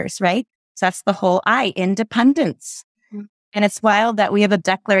supporters, right? So that's the whole independence. And it's wild that we have a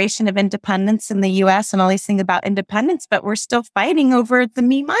Declaration of Independence in the US and all these things about independence, but we're still fighting over the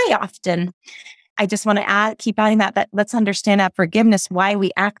me, my often. I just want to keep adding that let's understand that forgiveness, why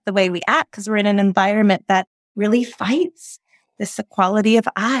we act the way we act, because we're in an environment that really fights this equality of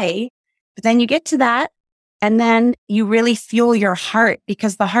I. But then you get to that, and then you really fuel your heart,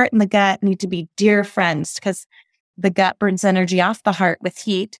 because the heart and the gut need to be dear friends, because the gut burns energy off the heart with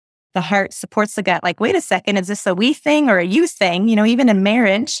heat. The heart supports the gut. Like, wait a second, is this a we thing or a you thing? Even in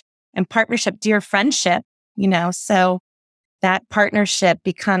marriage and partnership, dear friendship, so that partnership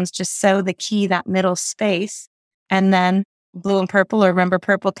becomes just so the key, that middle space. And then blue and purple, or remember,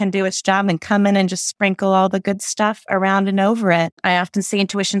 purple can do its job and come in and just sprinkle all the good stuff around and over it. I often say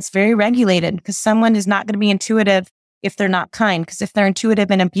intuition's very regulated, because someone is not going to be intuitive if they're not kind. Because if they're intuitive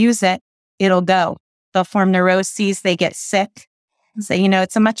and abuse it, it'll go. They'll form neuroses, they get sick. So,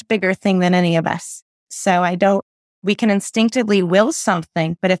 it's a much bigger thing than any of us. So we can instinctively will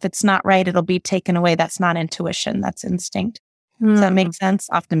something, but if it's not right, it'll be taken away. That's not intuition, that's instinct. Does that make sense?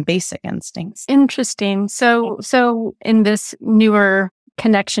 Often basic instincts. Interesting. So in this newer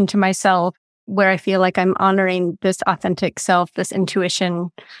connection to myself, where I feel like I'm honoring this authentic self, this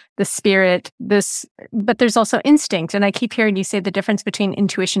intuition, the spirit, but there's also instinct. And I keep hearing you say the difference between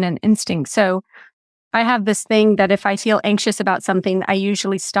intuition and instinct. So I have this thing that if I feel anxious about something, I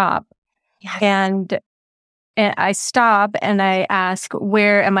usually stop. Yes. And I stop and I ask,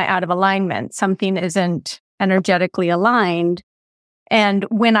 where am I out of alignment? Something isn't energetically aligned. And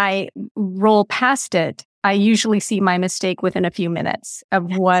when I roll past it, I usually see my mistake within a few minutes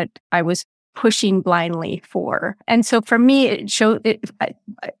of what I was pushing blindly for. And so for me,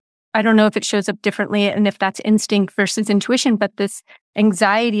 I don't know if it shows up differently and if that's instinct versus intuition, but this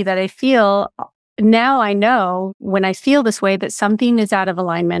anxiety that I feel, now I know when I feel this way that something is out of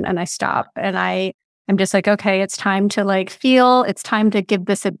alignment, and I stop and I'm just like, okay, it's time to feel, it's time to give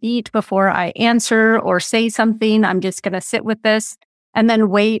this a beat before I answer or say something. I'm just going to sit with this and then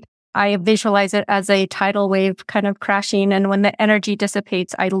wait. I visualize it as a tidal wave kind of crashing. And when the energy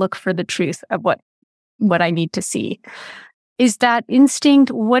dissipates, I look for the truth of what I need to see. Is that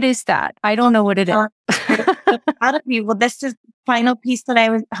instinct? What is that? I don't know what it is. Out of you. Well, this is the final piece that I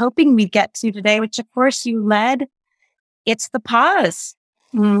was hoping we'd get to today, which of course you led. It's the pause.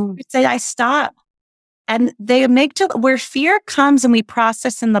 You say, I stop. And the amygdala, where fear comes and we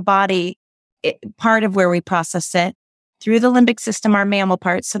process in the body, part of where we process it, through the limbic system, our mammal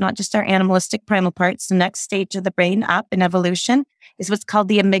parts, so not just our animalistic primal parts, the next stage of the brain up in evolution is what's called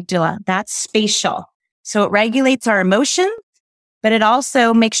the amygdala. That's spatial. So it regulates our emotions, but it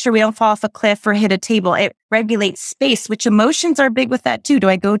also makes sure we don't fall off a cliff or hit a table. It regulates space, which emotions are big with that too. Do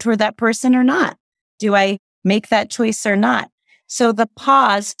I go toward that person or not? Do I make that choice or not? So the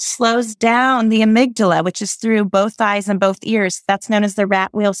pause slows down the amygdala, which is through both eyes and both ears. That's known as the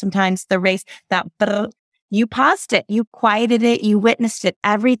rat wheel, sometimes the race. That you paused it, you quieted it, you witnessed it,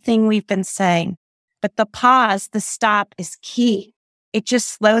 everything we've been saying. But the pause, the stop is key. It just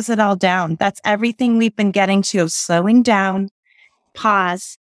slows it all down. That's everything we've been getting to, of slowing down,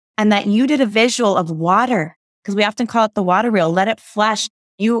 pause, and that you did a visual of water, because we often call it the water wheel. Let it flush.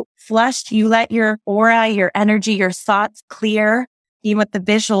 You flushed, you let your aura, your energy, your thoughts clear, even with the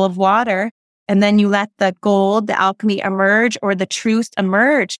visual of water. And then you let the gold, the alchemy emerge, or the truth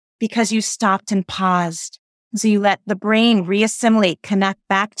emerge, because you stopped and paused. So you let the brain reassimilate, connect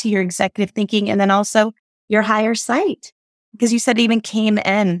back to your executive thinking, and then also your higher sight, because you said it even came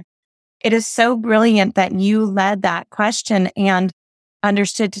in. It is so brilliant that you led that question and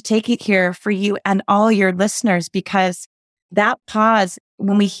understood to take it here for you and all your listeners, because that pause,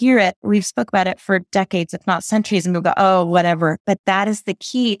 when we hear it, we've spoke about it for decades, if not centuries, and we'll go, oh, whatever. But that is the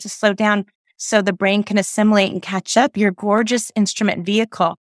key to slow down so the brain can assimilate and catch up. Your gorgeous instrument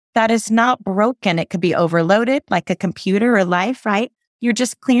vehicle that is not broken. It could be overloaded like a computer or life, right? You're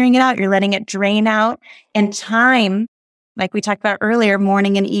just clearing it out. You're letting it drain out. And time, like we talked about earlier,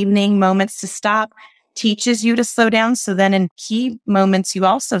 morning and evening moments to stop teaches you to slow down. So then in key moments, you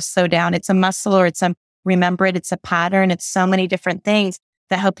also slow down. It's a muscle, or remember it, it's a pattern. It's so many different things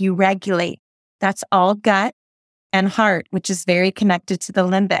that help you regulate. That's all gut and heart, which is very connected to the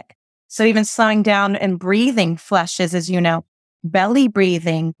limbic. So even slowing down and breathing flushes, as you know, belly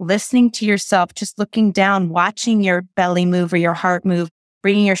breathing, listening to yourself, just looking down, watching your belly move or your heart move,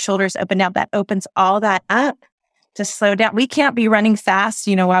 bringing your shoulders open. Now that opens all that up to slow down. We can't be running fast,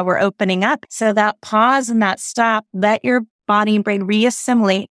 while we're opening up. So that pause and that stop, let your body and brain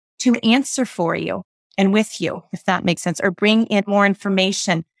reassimilate to answer for you and with you, if that makes sense, or bring in more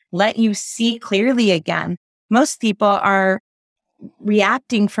information, let you see clearly again. Most people are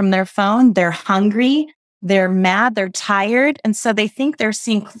reacting from their phone. They're hungry, they're mad, they're tired. And so they think they're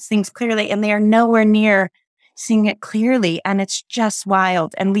seeing things clearly, and they are nowhere near seeing it clearly. And it's just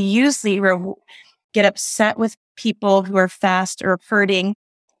wild. And we usually get upset with people who are fast or hurting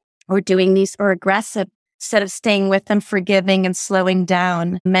or doing these or aggressive, instead of staying with them, forgiving and slowing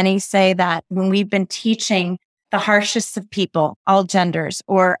down. Many say that when we've been teaching the harshest of people, all genders,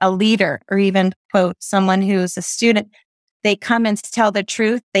 or a leader, or even, quote, someone who's a student, they come and tell the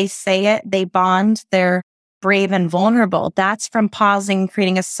truth, they say it, they bond, they're brave and vulnerable. That's from pausing,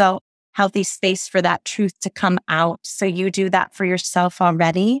 creating a healthy space for that truth to come out. So you do that for yourself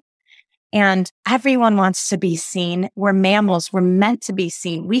already. And everyone wants to be seen. We're mammals. We're meant to be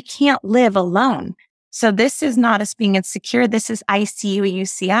seen. We can't live alone. So this is not us being insecure. This is ICU,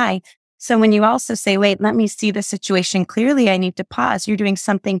 UCI. So when you also say, wait, let me see the situation clearly, I need to pause. You're doing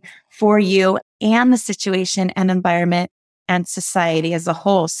something for you and the situation and environment and society as a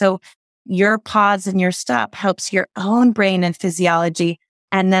whole. So your pause and your stop helps your own brain and physiology,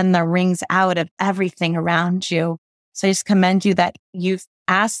 and then the rings out of everything around you. So I just commend you that you've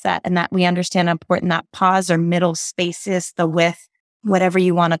asked that, and that we understand how important that pause or middle space is, the width, whatever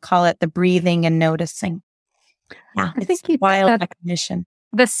you want to call it, the breathing and noticing. Yeah, I it's think wild recognition.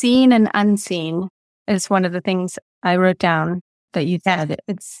 The seen and unseen is one of the things I wrote down that you said.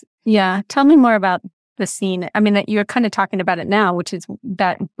 Tell me more about the seen. I mean, that you're kind of talking about it now, which is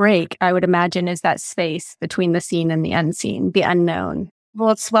that break, I would imagine, is that space between the seen and the unseen, the unknown.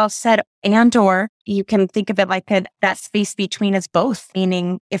 Well, it's well said. And or you can think of it like that space between is both.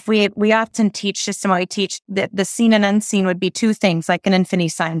 Meaning, if we often teach systematically teach that the seen and unseen would be two things, like an infinity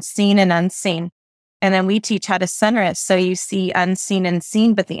sign, seen and unseen. And then we teach how to center it. So you see unseen and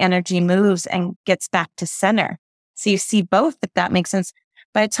seen, but the energy moves and gets back to center. So you see both, if that makes sense.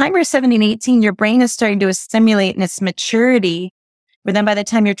 By the time you're 17, 18, your brain is starting to assimilate in its maturity. But then by the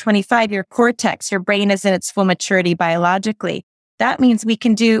time you're 25, your cortex, your brain is in its full maturity biologically. That means we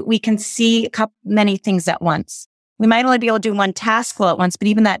can see many things at once. We might only be able to do one task well at once, but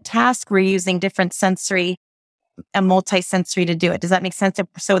even that task, we're using different sensory and multisensory to do it. Does that make sense?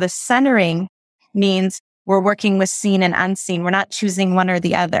 So the centering means we're working with seen and unseen. We're not choosing one or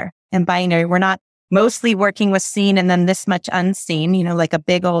the other in binary. We're not mostly working with seen and then this much unseen, like a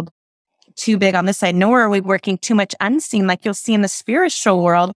big old, too big on this side. Nor are we working too much unseen, like you'll see in the spiritual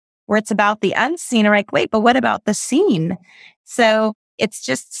world where it's about the unseen. Or like, wait, but what about the seen? So it's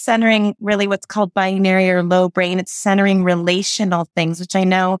just centering really what's called binary or low brain. It's centering relational things, which I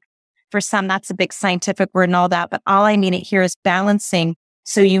know for some, that's a big scientific word and all that. But all I mean it here is balancing.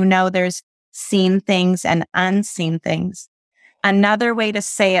 So there's seen things and unseen things. Another way to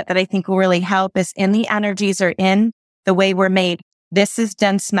say it that I think will really help is in the energies or in the way we're made. This is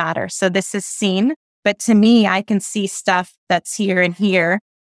dense matter. So this is seen. But to me, I can see stuff that's here and here.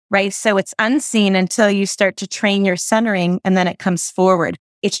 Right? So it's unseen until you start to train your centering, and then it comes forward.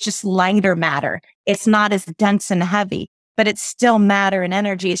 It's just lighter matter. It's not as dense and heavy, but it's still matter and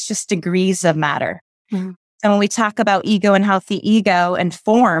energy. It's just degrees of matter. Mm-hmm. And when we talk about ego and healthy ego and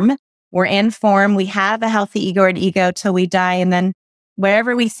form, we're in form. We have a healthy ego or an ego till we die, and then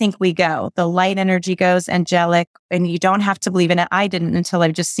wherever we think we go, the light energy goes angelic, and you don't have to believe in it. I didn't until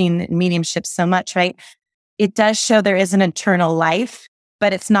I've just seen mediumship so much, right? It does show there is an eternal life,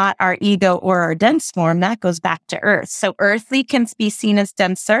 but it's not our ego or our dense form. That goes back to earth. So earthly can be seen as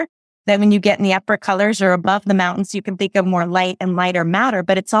denser. Then when you get in the upper colors or above the mountains, you can think of more light and lighter matter,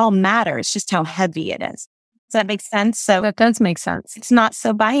 but it's all matter. It's just how heavy it is. Does that make sense? So That does make sense. it's not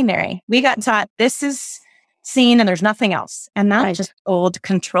so binary. We got taught this is seen and there's nothing else. And that's just old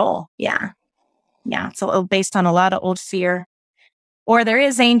control. Yeah. Yeah. It's based on a lot of old fear. Or there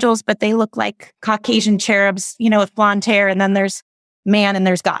is angels, but they look like Caucasian cherubs, with blonde hair. And then there's man and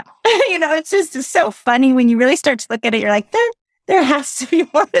there's God. It's so funny when you really start to look at it. You're like, there has to be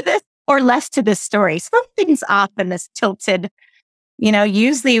more to this or less to this story. Something's off in this tilted,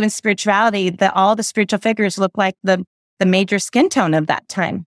 usually in spirituality, all the spiritual figures look like the major skin tone of that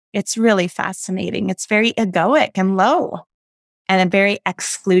time. It's really fascinating. It's very egoic and low and very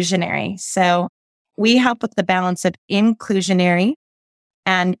exclusionary. So we help with the balance of inclusionary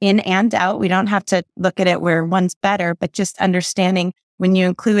and in and out. We don't have to look at it where one's better, but just understanding when you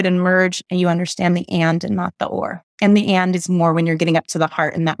include and merge and you understand the and not the or. And the and is more when you're getting up to the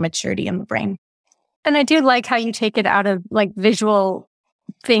heart and that maturity in the brain. And I do like how you take it out of like visual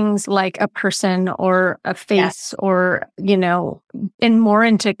things like a person or a face or, and more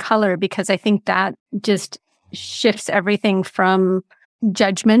into color, because I think that just shifts everything from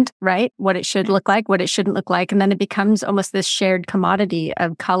judgment, right? What it should look like, what it shouldn't look like. And then it becomes almost this shared commodity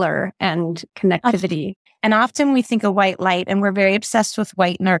of color and connectivity. And often we think of white light, and we're very obsessed with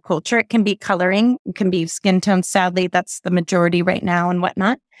white in our culture. It can be coloring, it can be skin tone. Sadly, that's the majority right now and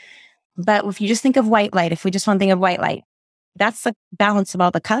whatnot. But if you just think of white light, if we just want to think of white light, that's the balance of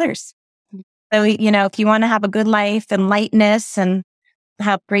all the colors. So, if you want to have a good life and lightness and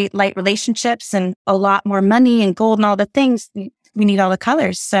have great light relationships and a lot more money and gold and all the things, we need all the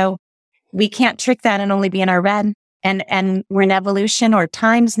colors. So we can't trick that and only be in our red. And we're in evolution or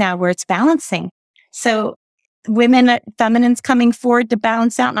times now where it's balancing. So women, feminine's coming forward to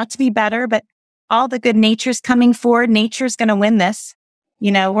balance out, not to be better, but all the good nature's coming forward. Nature's going to win this.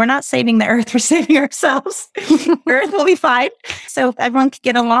 We're not saving the earth, we're saving ourselves. Earth will be fine. So if everyone can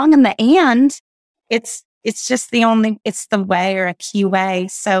get along in the it's just it's the way or a key way.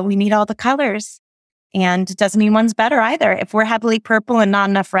 So we need all the colors. And it doesn't mean one's better either. If we're heavily purple and not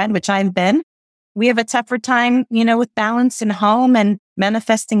enough red, which I've been, we have a tougher time, with balance in home and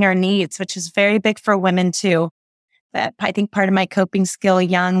manifesting our needs, which is very big for women too. But I think part of my coping skill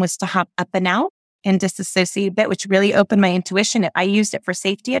young was to hop up and out and disassociate a bit, which really opened my intuition. I used it for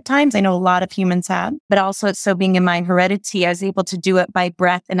safety at times. I know a lot of humans have, but also it's so being in my heredity, I was able to do it by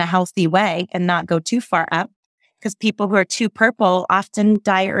breath in a healthy way and not go too far up. Because people who are too purple often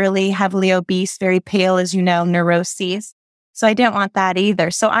die early, heavily obese, very pale, as you know, neuroses. So I didn't want that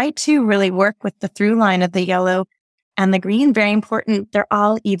either. So I too really work with the through line of the yellow and the green. Very important. They're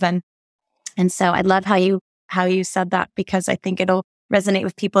all even. And so I love how you said that, because I think it'll resonate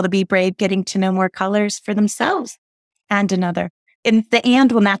with people to be brave, getting to know more colors for themselves and another. And the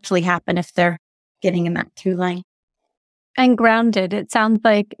and will naturally happen if they're getting in that through line. And grounded. It sounds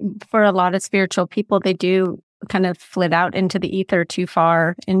like for a lot of spiritual people, they do kind of flit out into the ether too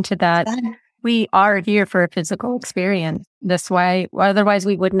far into that. We are here for a physical experience this way. Otherwise,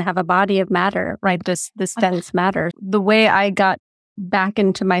 we wouldn't have a body of matter, right? This dense matter. The way I got back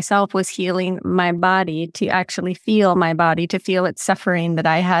into myself was healing my body, to actually feel my body, to feel its suffering that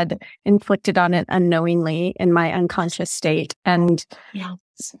I had inflicted on it unknowingly in my unconscious state. And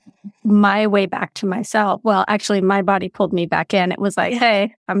my way back to myself, well, actually, my body pulled me back in. It was like,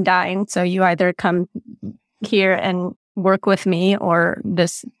 hey, I'm dying. So you either come here and work with me, or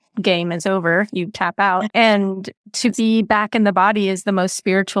this game is over, you tap out. And to be back in the body is the most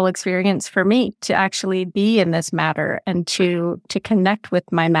spiritual experience for me, to actually be in this matter and to connect with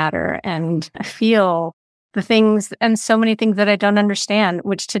my matter and feel the things and so many things that I don't understand,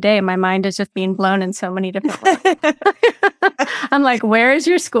 which today my mind is just being blown in so many different ways. I'm like, where is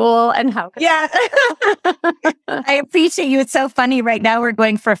your school and how? I appreciate you. It's so funny. Right now we're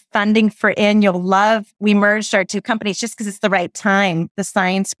going for funding for You'll Love. We merged our two companies just because it's the right time. The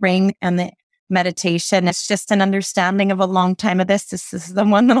Science Spring and the meditation. It's just an understanding of a long time of this. This is the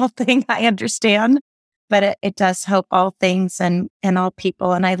one little thing I understand, but it does help all things and all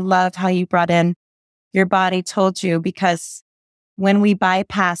people. And I love how you brought in your body told you, because when we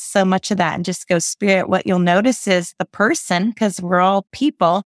bypass so much of that and just go spirit, what you'll notice is the person, because we're all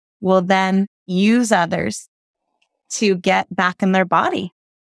people, will then use others to get back in their body.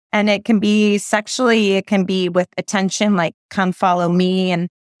 And it can be sexually, it can be with attention, like come follow me. And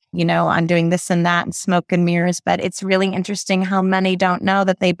I'm doing this and that and smoke and mirrors. But it's really interesting how many don't know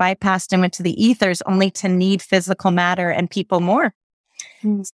that they bypassed and went to the ethers only to need physical matter and people more.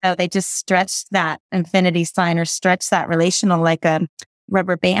 So they just stretch that infinity sign or stretch that relational like a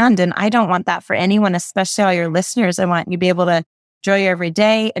rubber band. And I don't want that for anyone, especially all your listeners. I want you to be able to enjoy your every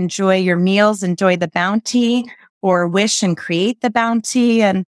day, enjoy your meals, enjoy the bounty, or wish and create the bounty.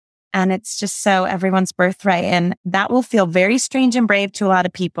 And it's just so everyone's birthright. And that will feel very strange and brave to a lot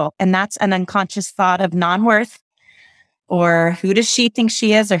of people. And that's an unconscious thought of non-worth, or who does she think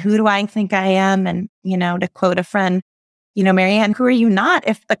she is, or who do I think I am? And, to quote a friend, Marianne, who are you not?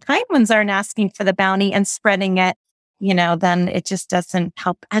 If the kind ones aren't asking for the bounty and spreading it, then it just doesn't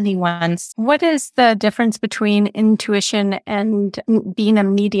help anyone. What is the difference between intuition and being a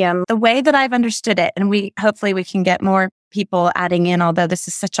medium? The way that I've understood it, and hopefully we can get more people adding in, although this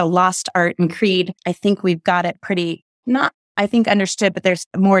is such a lost art and creed, I think we've got it pretty, understood, but there's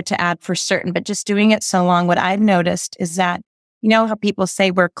more to add for certain. But just doing it so long, what I've noticed is that, how people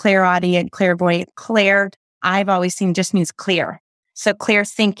say we're clairaudient, clairvoyant, I've always seen just means clear. So clear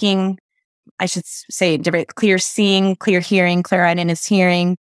thinking, I should say clear seeing, clear hearing, clairaudient is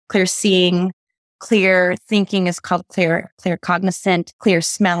hearing, clear seeing, clear thinking is called clear cognizant, clear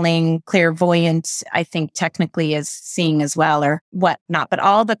smelling, clairvoyant, I think technically is seeing as well or whatnot. But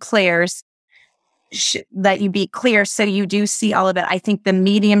all the clairs that you be clear so you do see all of it. I think the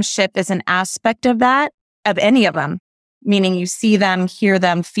mediumship is an aspect of that, of any of them. Meaning you see them, hear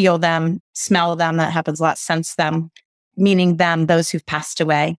them, feel them, smell them. That happens a lot. Sense them, meaning them, those who've passed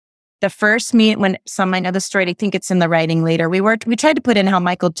away. The first when some might know the story, I think it's in the writing later. We tried to put in how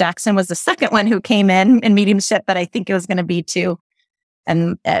Michael Jackson was the second one who came in mediumship, but I think it was going to be too.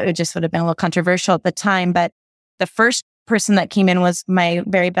 And it just would have been a little controversial at the time. But the first person that came in was my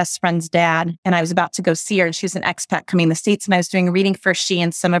very best friend's dad. And I was about to go see her, and she was an expat coming to the States. And I was doing a reading for she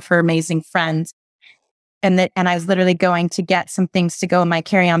and some of her amazing friends. And I was literally going to get some things to go in my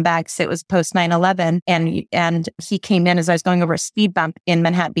carry-on bag. So it was post 9/11. And he came in as I was going over a speed bump in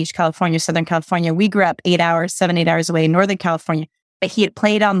Manhattan Beach, California, Southern California. We grew up 8 hours away in Northern California. But he had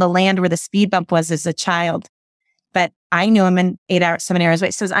played on the land where the speed bump was as a child. But I knew him in 7 hours away.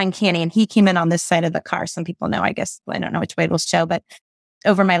 So it was uncanny. And he came in on this side of the car. Some people know, I guess. I don't know which way it will show, but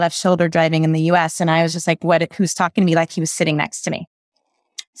over my left shoulder driving in the US. And I was just like, who's talking to me? Like he was sitting next to me.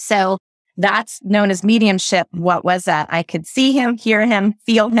 So that's known as mediumship. What was that? I could see him, hear him,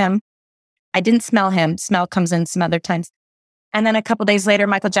 feel him. I didn't smell him. Smell comes in some other times. And then a couple days later,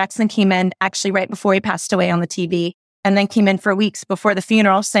 Michael Jackson came in, actually right before he passed away on the TV, and then came in for weeks before the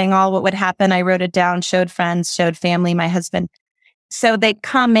funeral, saying all what would happen. I wrote it down, showed friends, showed family, my husband. So they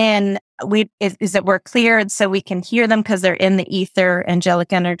come in, is that we're cleared so we can hear them because they're in the ether,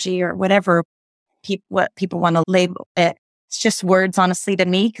 angelic energy, or whatever what people want to label it. It's just words, honestly, to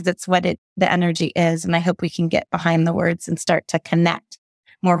me, because it's what the energy is. And I hope we can get behind the words and start to connect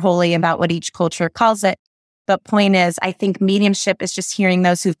more wholly about what each culture calls it. But point is, I think mediumship is just hearing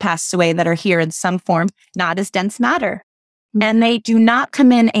those who've passed away that are here in some form, not as dense matter. And they do not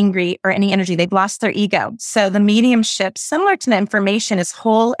come in angry or any energy. They've lost their ego. So the mediumship, similar to the information, is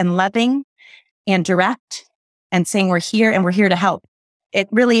whole and loving and direct and saying we're here and we're here to help. It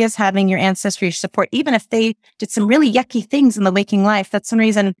really is having your ancestry support, even if they did some really yucky things in the waking life. That's one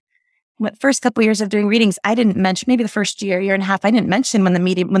reason, the first couple of years of doing readings, I didn't mention, maybe the first year and a half, I didn't mention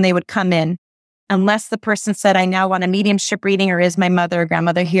when they would come in, unless the person said, I now want a mediumship reading, or is my mother or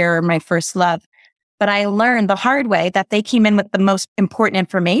grandmother here, or my first love. But I learned the hard way that they came in with the most important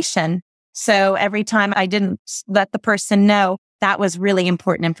information. So every time I didn't let the person know, that was really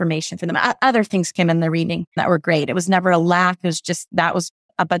important information for them. Other things came in the reading that were great. It was never a lack. It was just, that was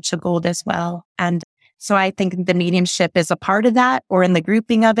a bunch of gold as well. And so I think the mediumship is a part of that, or in the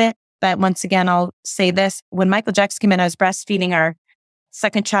grouping of it. But once again, I'll say this. When Michael Jackson came in, I was breastfeeding our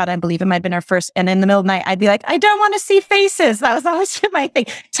second child, I believe it miuld have been our first. And in the middle of the night, I'd be like, I don't want to see faces. That was always my thing.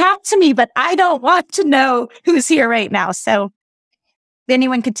 Talk to me, but I don't want to know who's here right now. So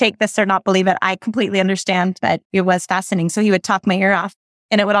anyone could take this or not believe it. I completely understand, but it was fascinating. So he would talk my ear off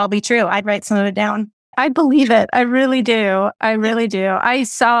and it would all be true. I'd write some of it down. I believe it. I really do. I really do.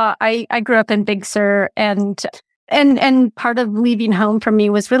 I grew up in Big Sur, and part of leaving home for me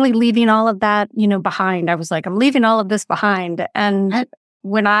was really leaving all of that, behind. I was like, I'm leaving all of this behind. And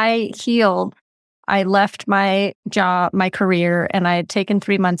when I healed, I left my job, my career, and I had taken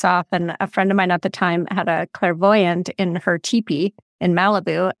 3 months off. And a friend of mine at the time had a clairvoyant in her teepee in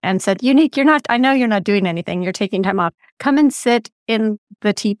Malibu and said, Unique, I know you're not doing anything. You're taking time off. Come and sit in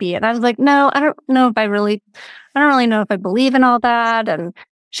the teepee. And I was like, no, I don't really know if I believe in all that. And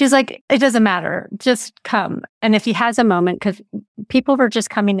she's like, it doesn't matter. Just come. And if he has a moment, because people were just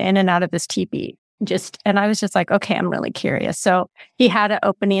coming in and out of this teepee. And I was just like, okay, I'm really curious. So he had an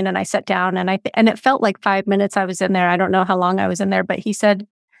opening and I sat down and and it felt like 5 minutes I was in there. I don't know how long I was in there, but he said,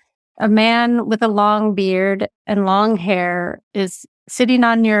 a man with a long beard and long hair is sitting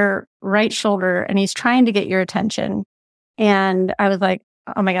on your right shoulder and he's trying to get your attention. And I was like,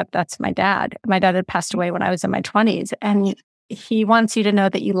 oh my God, that's my dad. My dad had passed away when I was in my 20s. And he wants you to know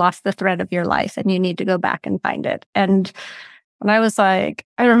that you lost the thread of your life and you need to go back and find it. And I was like,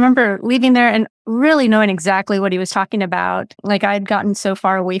 I remember leaving there and really knowing exactly what he was talking about. Like I'd gotten so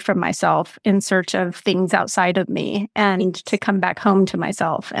far away from myself in search of things outside of me and to come back home to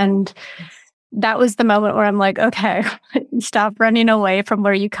myself. And that was the moment where I'm like, okay, stop running away from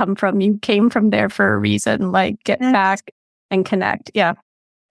where you come from. You came from there for a reason. Like get back and connect. Yeah.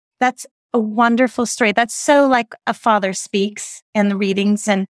 That's a wonderful story. That's so like a father speaks in the readings,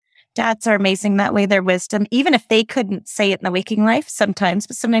 and dads are amazing that way. Their wisdom, even if they couldn't say it in the waking life sometimes,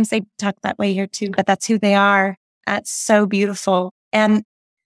 but sometimes they talk that way here too, but that's who they are. That's so beautiful. And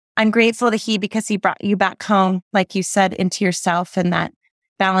I'm grateful to because he brought you back home, like you said, into yourself, and that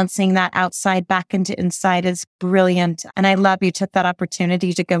balancing that outside back into inside is brilliant. And I love you took that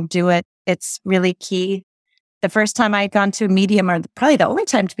opportunity to go do it. It's really key. The first time I had gone to a medium, or probably the only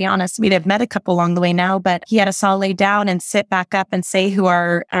time, to be honest, we'd have met a couple along the way now, but he had us all lay down and sit back up and say who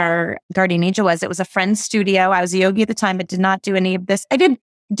our guardian angel was. It was a friend's studio. I was a yogi at the time, but did not do any of this. I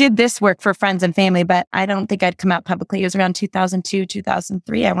did this work for friends and family, but I don't think I'd come out publicly. It was around 2002,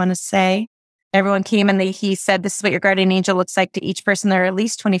 2003, I want to say. Everyone came and he said, this is what your guardian angel looks like to each person. There are at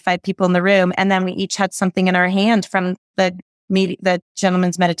least 25 people in the room. And then we each had something in our hand from the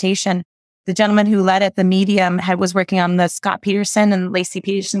gentleman's meditation. The gentleman who led it, the medium, was working on the Scott Peterson and Lacey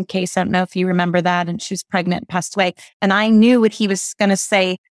Peterson case. I don't know if you remember that. And she was pregnant and passed away. And I knew what he was going to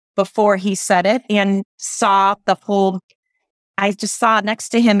say before he said it, and saw I just saw next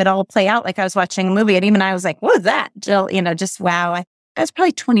to him it all play out like I was watching a movie. And even I was like, what was that, Jill? Just wow. I was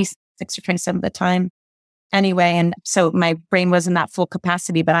probably 26 or 27 at the time. Anyway, and so my brain wasn't that full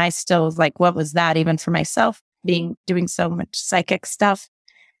capacity, but I still was like, what was that, even for myself, doing so much psychic stuff?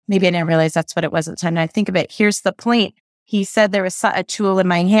 Maybe I didn't realize that's what it was at the time. And I think of it, here's the point. He said there was a tool in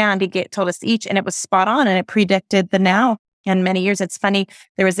my hand. He told us each, and it was spot on, and it predicted the now. And many years, it's funny,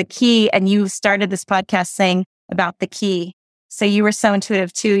 there was a key, and you started this podcast saying about the key. So you were so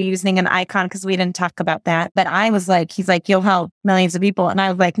intuitive too, using an icon, because we didn't talk about that. But I was like, he's like, you'll help millions of people. And I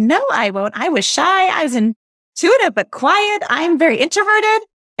was like, no, I won't. I was shy. I was intuitive, but quiet. I'm very introverted.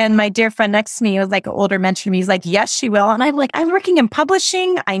 And my dear friend next to me, was like an older mentor to me, he's like, yes, she will. And I'm like, I'm working in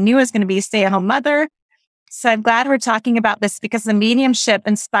publishing. I knew I was going to be a stay-at-home mother. So I'm glad we're talking about this, because the mediumship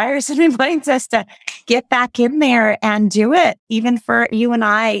inspires and invites us to get back in there and do it, even for you and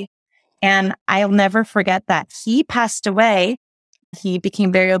I. And I'll never forget that. He passed away. He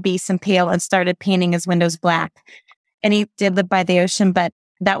became very obese and pale and started painting his windows black. And he did live by the ocean, but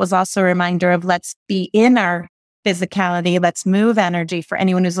that was also a reminder of, let's be in our physicality. Let's move energy. For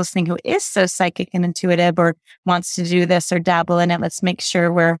anyone who's listening who is so psychic and intuitive or wants to do this or dabble in it, let's make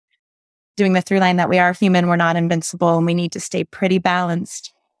sure we're doing the through line that we are human. We're not invincible, and we need to stay pretty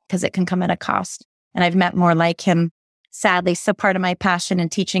balanced, because it can come at a cost. And I've met more like him, sadly. So part of my passion in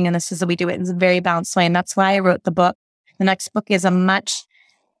teaching in this is that we do it in a very balanced way. And that's why I wrote the book. The next book is a much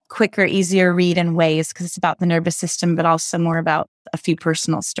quicker, easier read in ways, because it's about the nervous system, but also more about a few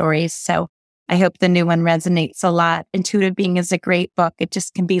personal stories. So I hope the new one resonates a lot. Intuitive Being is a great book. It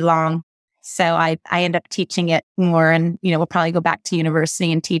just can be long. So I end up teaching it more, and, we'll probably go back to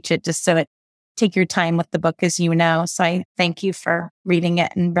university and teach it, just so take your time with the book, as you know. So I thank you for reading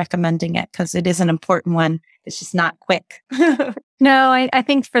it and recommending it, because it is an important one. It's just not quick. No, I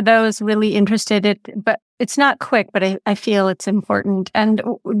think for those really interested, but it's not quick, but I feel it's important. And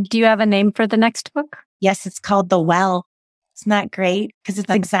do you have a name for the next book? Yes, it's called The Well. Isn't that great? Because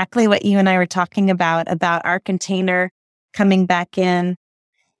it's exactly what you and I were talking about our container coming back in.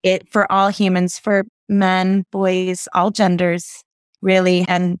 It for all humans, for men, boys, all genders, really,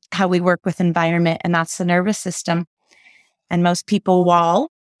 and how we work with environment. And that's the nervous system. And most people wall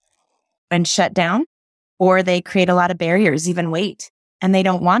and shut down, or they create a lot of barriers, even wait. And they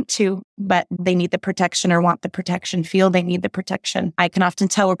don't want to, but they need the protection, or want the protection, feel they need the protection. I can often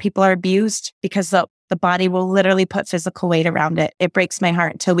tell where people are abused, because the body will literally put physical weight around it. It breaks my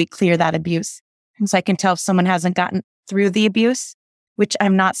heart until we clear that abuse. And so I can tell if someone hasn't gotten through the abuse, which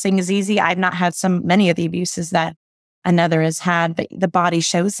I'm not saying is easy. I've not had many of the abuses that another has had, but the body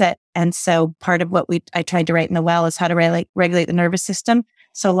shows it. And so part of what I tried to write in The Well is how to regulate the nervous system.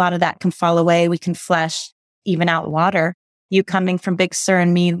 So a lot of that can fall away. We can flush, even out water. you coming from Big Sur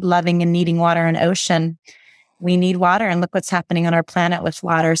and me loving and needing water and ocean. We need water, and look what's happening on our planet with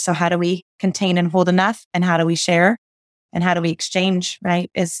water. So how do we contain and hold enough? And how do we share? And how do we exchange, right?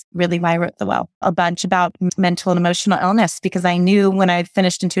 Is really why I wrote a bunch about mental and emotional illness, because I knew when I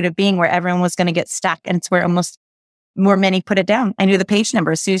finished Intuitive Being where everyone was going to get stuck, and it's where almost more many put it down. I knew the page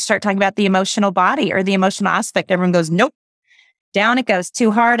numbers. So you start talking about the emotional body or the emotional aspect. Everyone goes, nope, down it goes,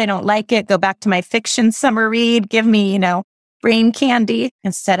 too hard. I don't like it. Go back to my fiction summer read. Give me, brain candy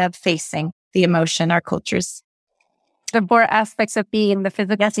instead of facing the emotion, our cultures. The four aspects of being: the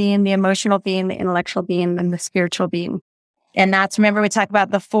physical being, the emotional being, the intellectual being, and the spiritual being. And that's, remember, we talk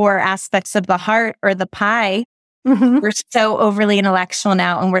about the four aspects of the heart or the pie. Mm-hmm. We're so overly intellectual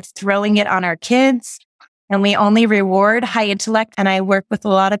now, and we're throwing it on our kids, and we only reward high intellect. And I work with a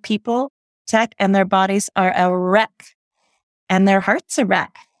lot of people, tech, and their bodies are a wreck and their heart's a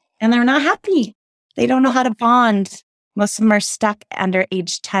wreck and they're not happy. They don't know how to bond. Most of them are stuck under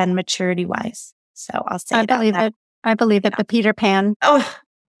age 10 maturity wise. So I'll say I believe it. I believe it. The Peter Pan. Oh,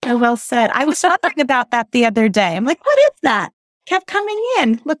 so well said. I was wondering about that the other day. I'm like, what is that? Kept coming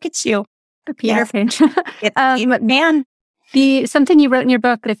in. Look at you. The Peter Pan. Man. Something you wrote in your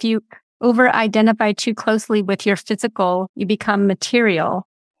book, that if you over-identify too closely with your physical, you become material.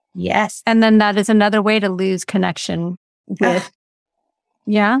 Yes. And then that is another way to lose connection with.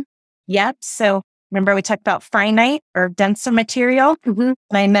 Yeah. Yep. So remember we talked about finite or denser material? Mm-hmm. And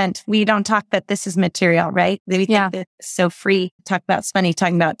I meant we don't talk that this is material, right? We think that it's so free. Talk about money,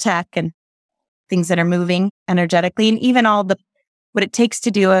 talking about tech and things that are moving energetically, and even all what it takes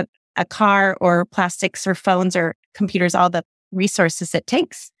to do a car or plastics or phones or computers, all the resources it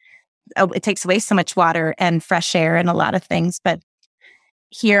takes. It takes away so much water and fresh air and a lot of things. But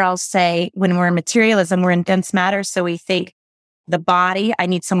here I'll say, when we're in materialism, we're in dense matter. So we think the body, I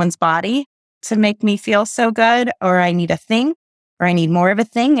need someone's body to make me feel so good, or I need a thing, or I need more of a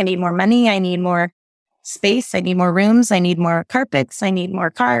thing. I need more money. I need more space. I need more rooms. I need more carpets. I need more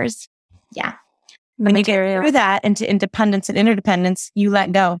cars. Yeah. When you get through that into independence and interdependence, you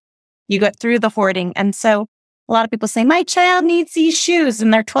let go. You get through the hoarding. And so a lot of people say, my child needs these shoes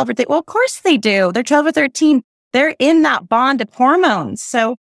and they're 12 or 13. Well, of course they do. They're 12 or 13. They're in that bond of hormones.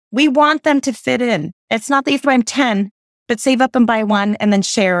 So we want them to fit in. It's not that you throw them 10, but save up and buy one and then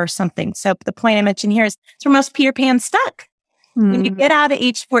share or something. So the point I mentioned here is it's where most Peter Pan stuck. When you get out at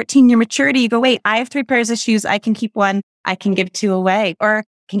age 14, your maturity, you go, wait, I have 3 pairs of shoes. I can keep one. I can give 2 away, or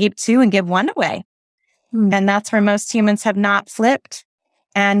can give 2 and give 1 away. And that's where most humans have not flipped.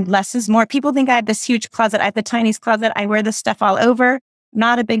 And less is more. People think I have this huge closet. I have the tiniest closet. I wear this stuff all over.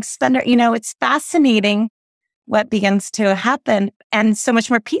 Not a big spender. It's fascinating what begins to happen, and so much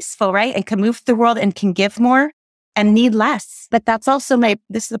more peaceful, right? And can move through the world and can give more and need less. But that's also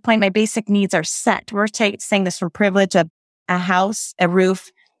this is the point, my basic needs are set. We're saying this from privilege of a house, a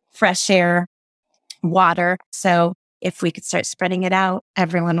roof, fresh air, water. So if we could start spreading it out,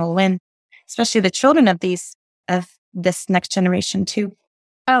 everyone will win, especially the children of this next generation too.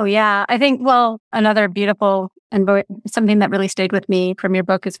 Oh, yeah. I think, another beautiful and something that really stayed with me from your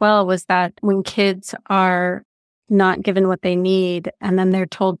book as well was that when kids are not given what they need and then they're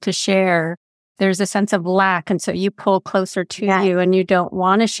told to share, there's a sense of lack. And so you pull closer to you and you don't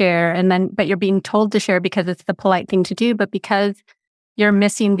want to share. But you're being told to share because it's the polite thing to do. But because you're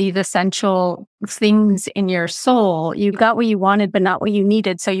missing these essential things in your soul, you got what you wanted, but not what you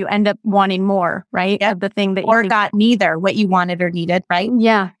needed. So you end up wanting more, right? Yep. Of the thing that you got neither what you wanted or needed, right?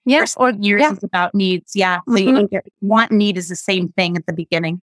 Yeah. Yeah. Or yours is about needs. Yeah. So you want and need is the same thing at the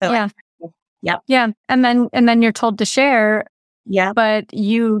beginning. So Yep. Yeah. And then you're told to share. Yeah. But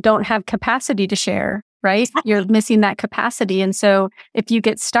you don't have capacity to share, right? You're missing that capacity. And so if you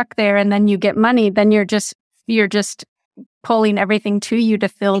get stuck there and then you get money, then you're just pulling everything to you to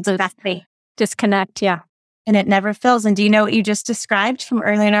fill the disconnect. Yeah. And it never fills. And do you know what you just described from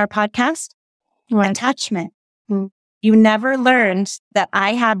earlier in our podcast? What? Attachment. You never learned that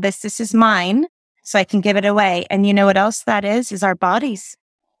I have this is mine, so I can give it away. And you know what else that is our bodies.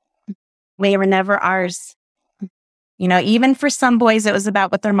 They were never ours. Even for some boys, it was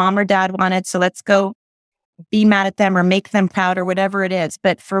about what their mom or dad wanted. So let's go be mad at them or make them proud or whatever it is.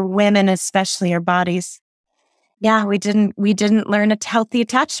 But for women, especially, our bodies, we didn't learn a healthy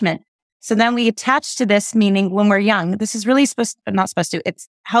attachment. So then we attach to this, meaning when we're young, this is really not supposed to, it's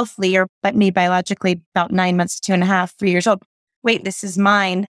healthy, or but me biologically about 9 months, 2.5, 3 years old. Wait, this is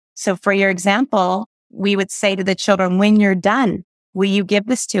mine. So for your example, we would say to the children, when you're done, will you give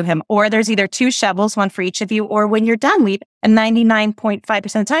this to him? Or there's either 2 shovels, one for each of you, or when you're done, and 99.5%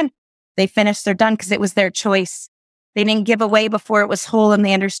 of the time, they finish, they're done because it was their choice. They didn't give away before it was whole and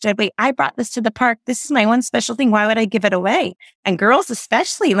they understood, wait, I brought this to the park. This is my one special thing. Why would I give it away? And girls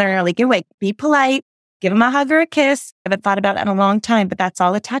especially learn early, give away, be polite, give them a hug or a kiss. I haven't thought about it in a long time, but that's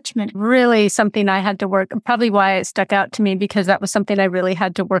all attachment. Really something I had to work, probably why it stuck out to me, because that was something I really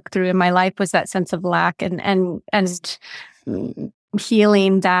had to work through in my life, was that sense of lack and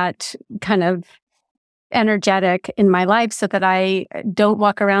healing that kind of energetic in my life so that I don't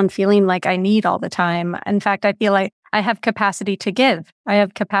walk around feeling like I need all the time. In fact, I feel like I have capacity to give. I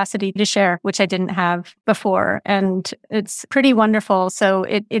have capacity to share, which I didn't have before. And it's pretty wonderful. So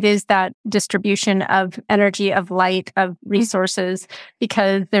it is that distribution of energy, of light, of resources,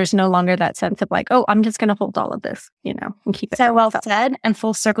 because there's no longer that sense of like, oh, I'm just going to hold all of this, and keep it. So well said. And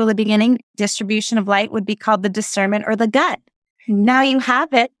full circle, the beginning, distribution of light would be called the discernment or the gut. Now you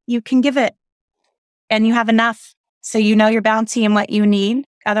have it, you can give it. And you have enough. So you know your bounty and what you need.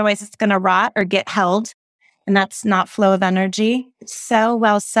 Otherwise, it's going to rot or get held. And that's not flow of energy. So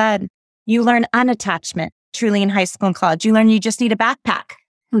well said. You learn unattachment truly in high school and college. You learn you just need a backpack.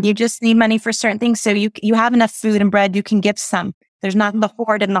 You just need money for certain things. So you have enough food and bread, you can give some. There's not the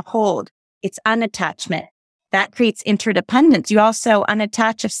hoard and the hold. It's unattachment. That creates interdependence. You also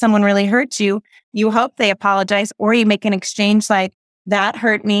unattach if someone really hurts you. You hope they apologize, or you make an exchange like, that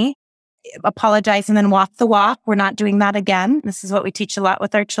hurt me. Apologize and then walk the walk. We're not doing that again. This is what we teach a lot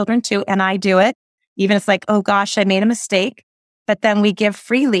with our children too. And I do it. Even if it's like, oh gosh, I made a mistake. But then we give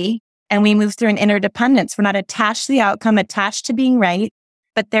freely and we move through an interdependence. We're not attached to the outcome, attached to being right,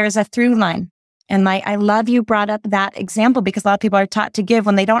 but there's a through line. And I love you brought up that example, because a lot of people are taught to give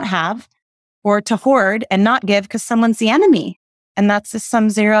when they don't have, or to hoard and not give because someone's the enemy. And that's the sum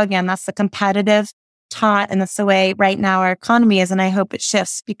zero again. That's the competitive taught. And that's the way right now our economy is. And I hope it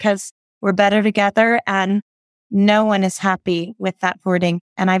shifts, because we're better together, and no one is happy with that hoarding.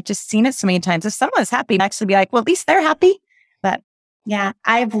 And I've just seen it so many times. If someone is happy, I'd actually be like, well, at least they're happy. But yeah,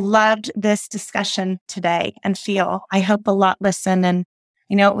 I've loved this discussion today and I hope a lot listen. And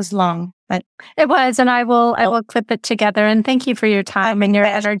it was long, but it was, and I will clip it together. And thank you for your time and your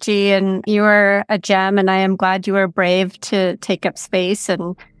energy. And you are a gem. And I am glad you are brave to take up space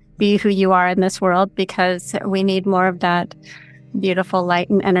and be who you are in this world, because we need more of that beautiful light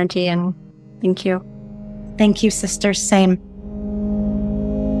and energy. And thank you. Thank you, sister. Same.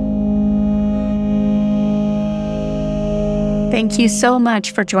 Thank you so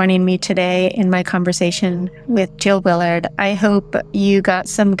much for joining me today in my conversation with Jill Willard. I hope you got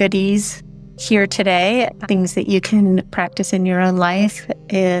some goodies here today, things that you can practice in your own life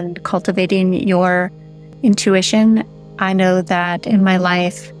in cultivating your intuition. I know that in my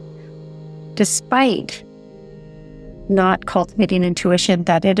life, despite not cultivating intuition,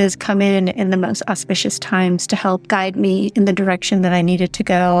 that it has come in the most auspicious times to help guide me in the direction that I needed to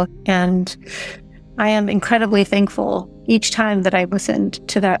go. And I am incredibly thankful each time that I listened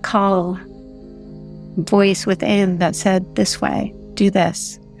to that call, voice within that said, this way, do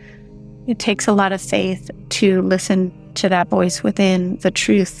this. It takes a lot of faith to listen to that voice within, the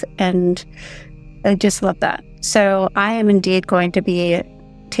truth. And I just love that. So I am indeed going to be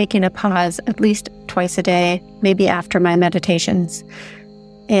taking a pause at least twice a day, maybe after my meditations,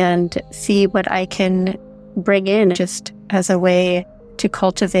 and see what I can bring in just as a way to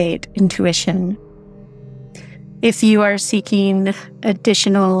cultivate intuition. If you are seeking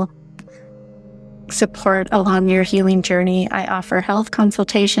additional support along your healing journey, I offer health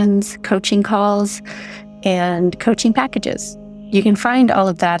consultations, coaching calls, and coaching packages. You can find all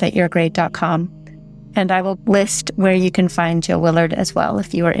of that at yourgreat.com. And I will list where you can find Jill Willard as well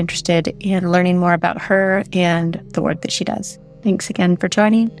if you are interested in learning more about her and the work that she does. Thanks again for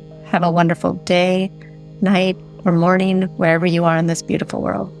joining. Have a wonderful day, night, or morning, wherever you are in this beautiful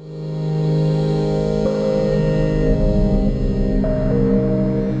world.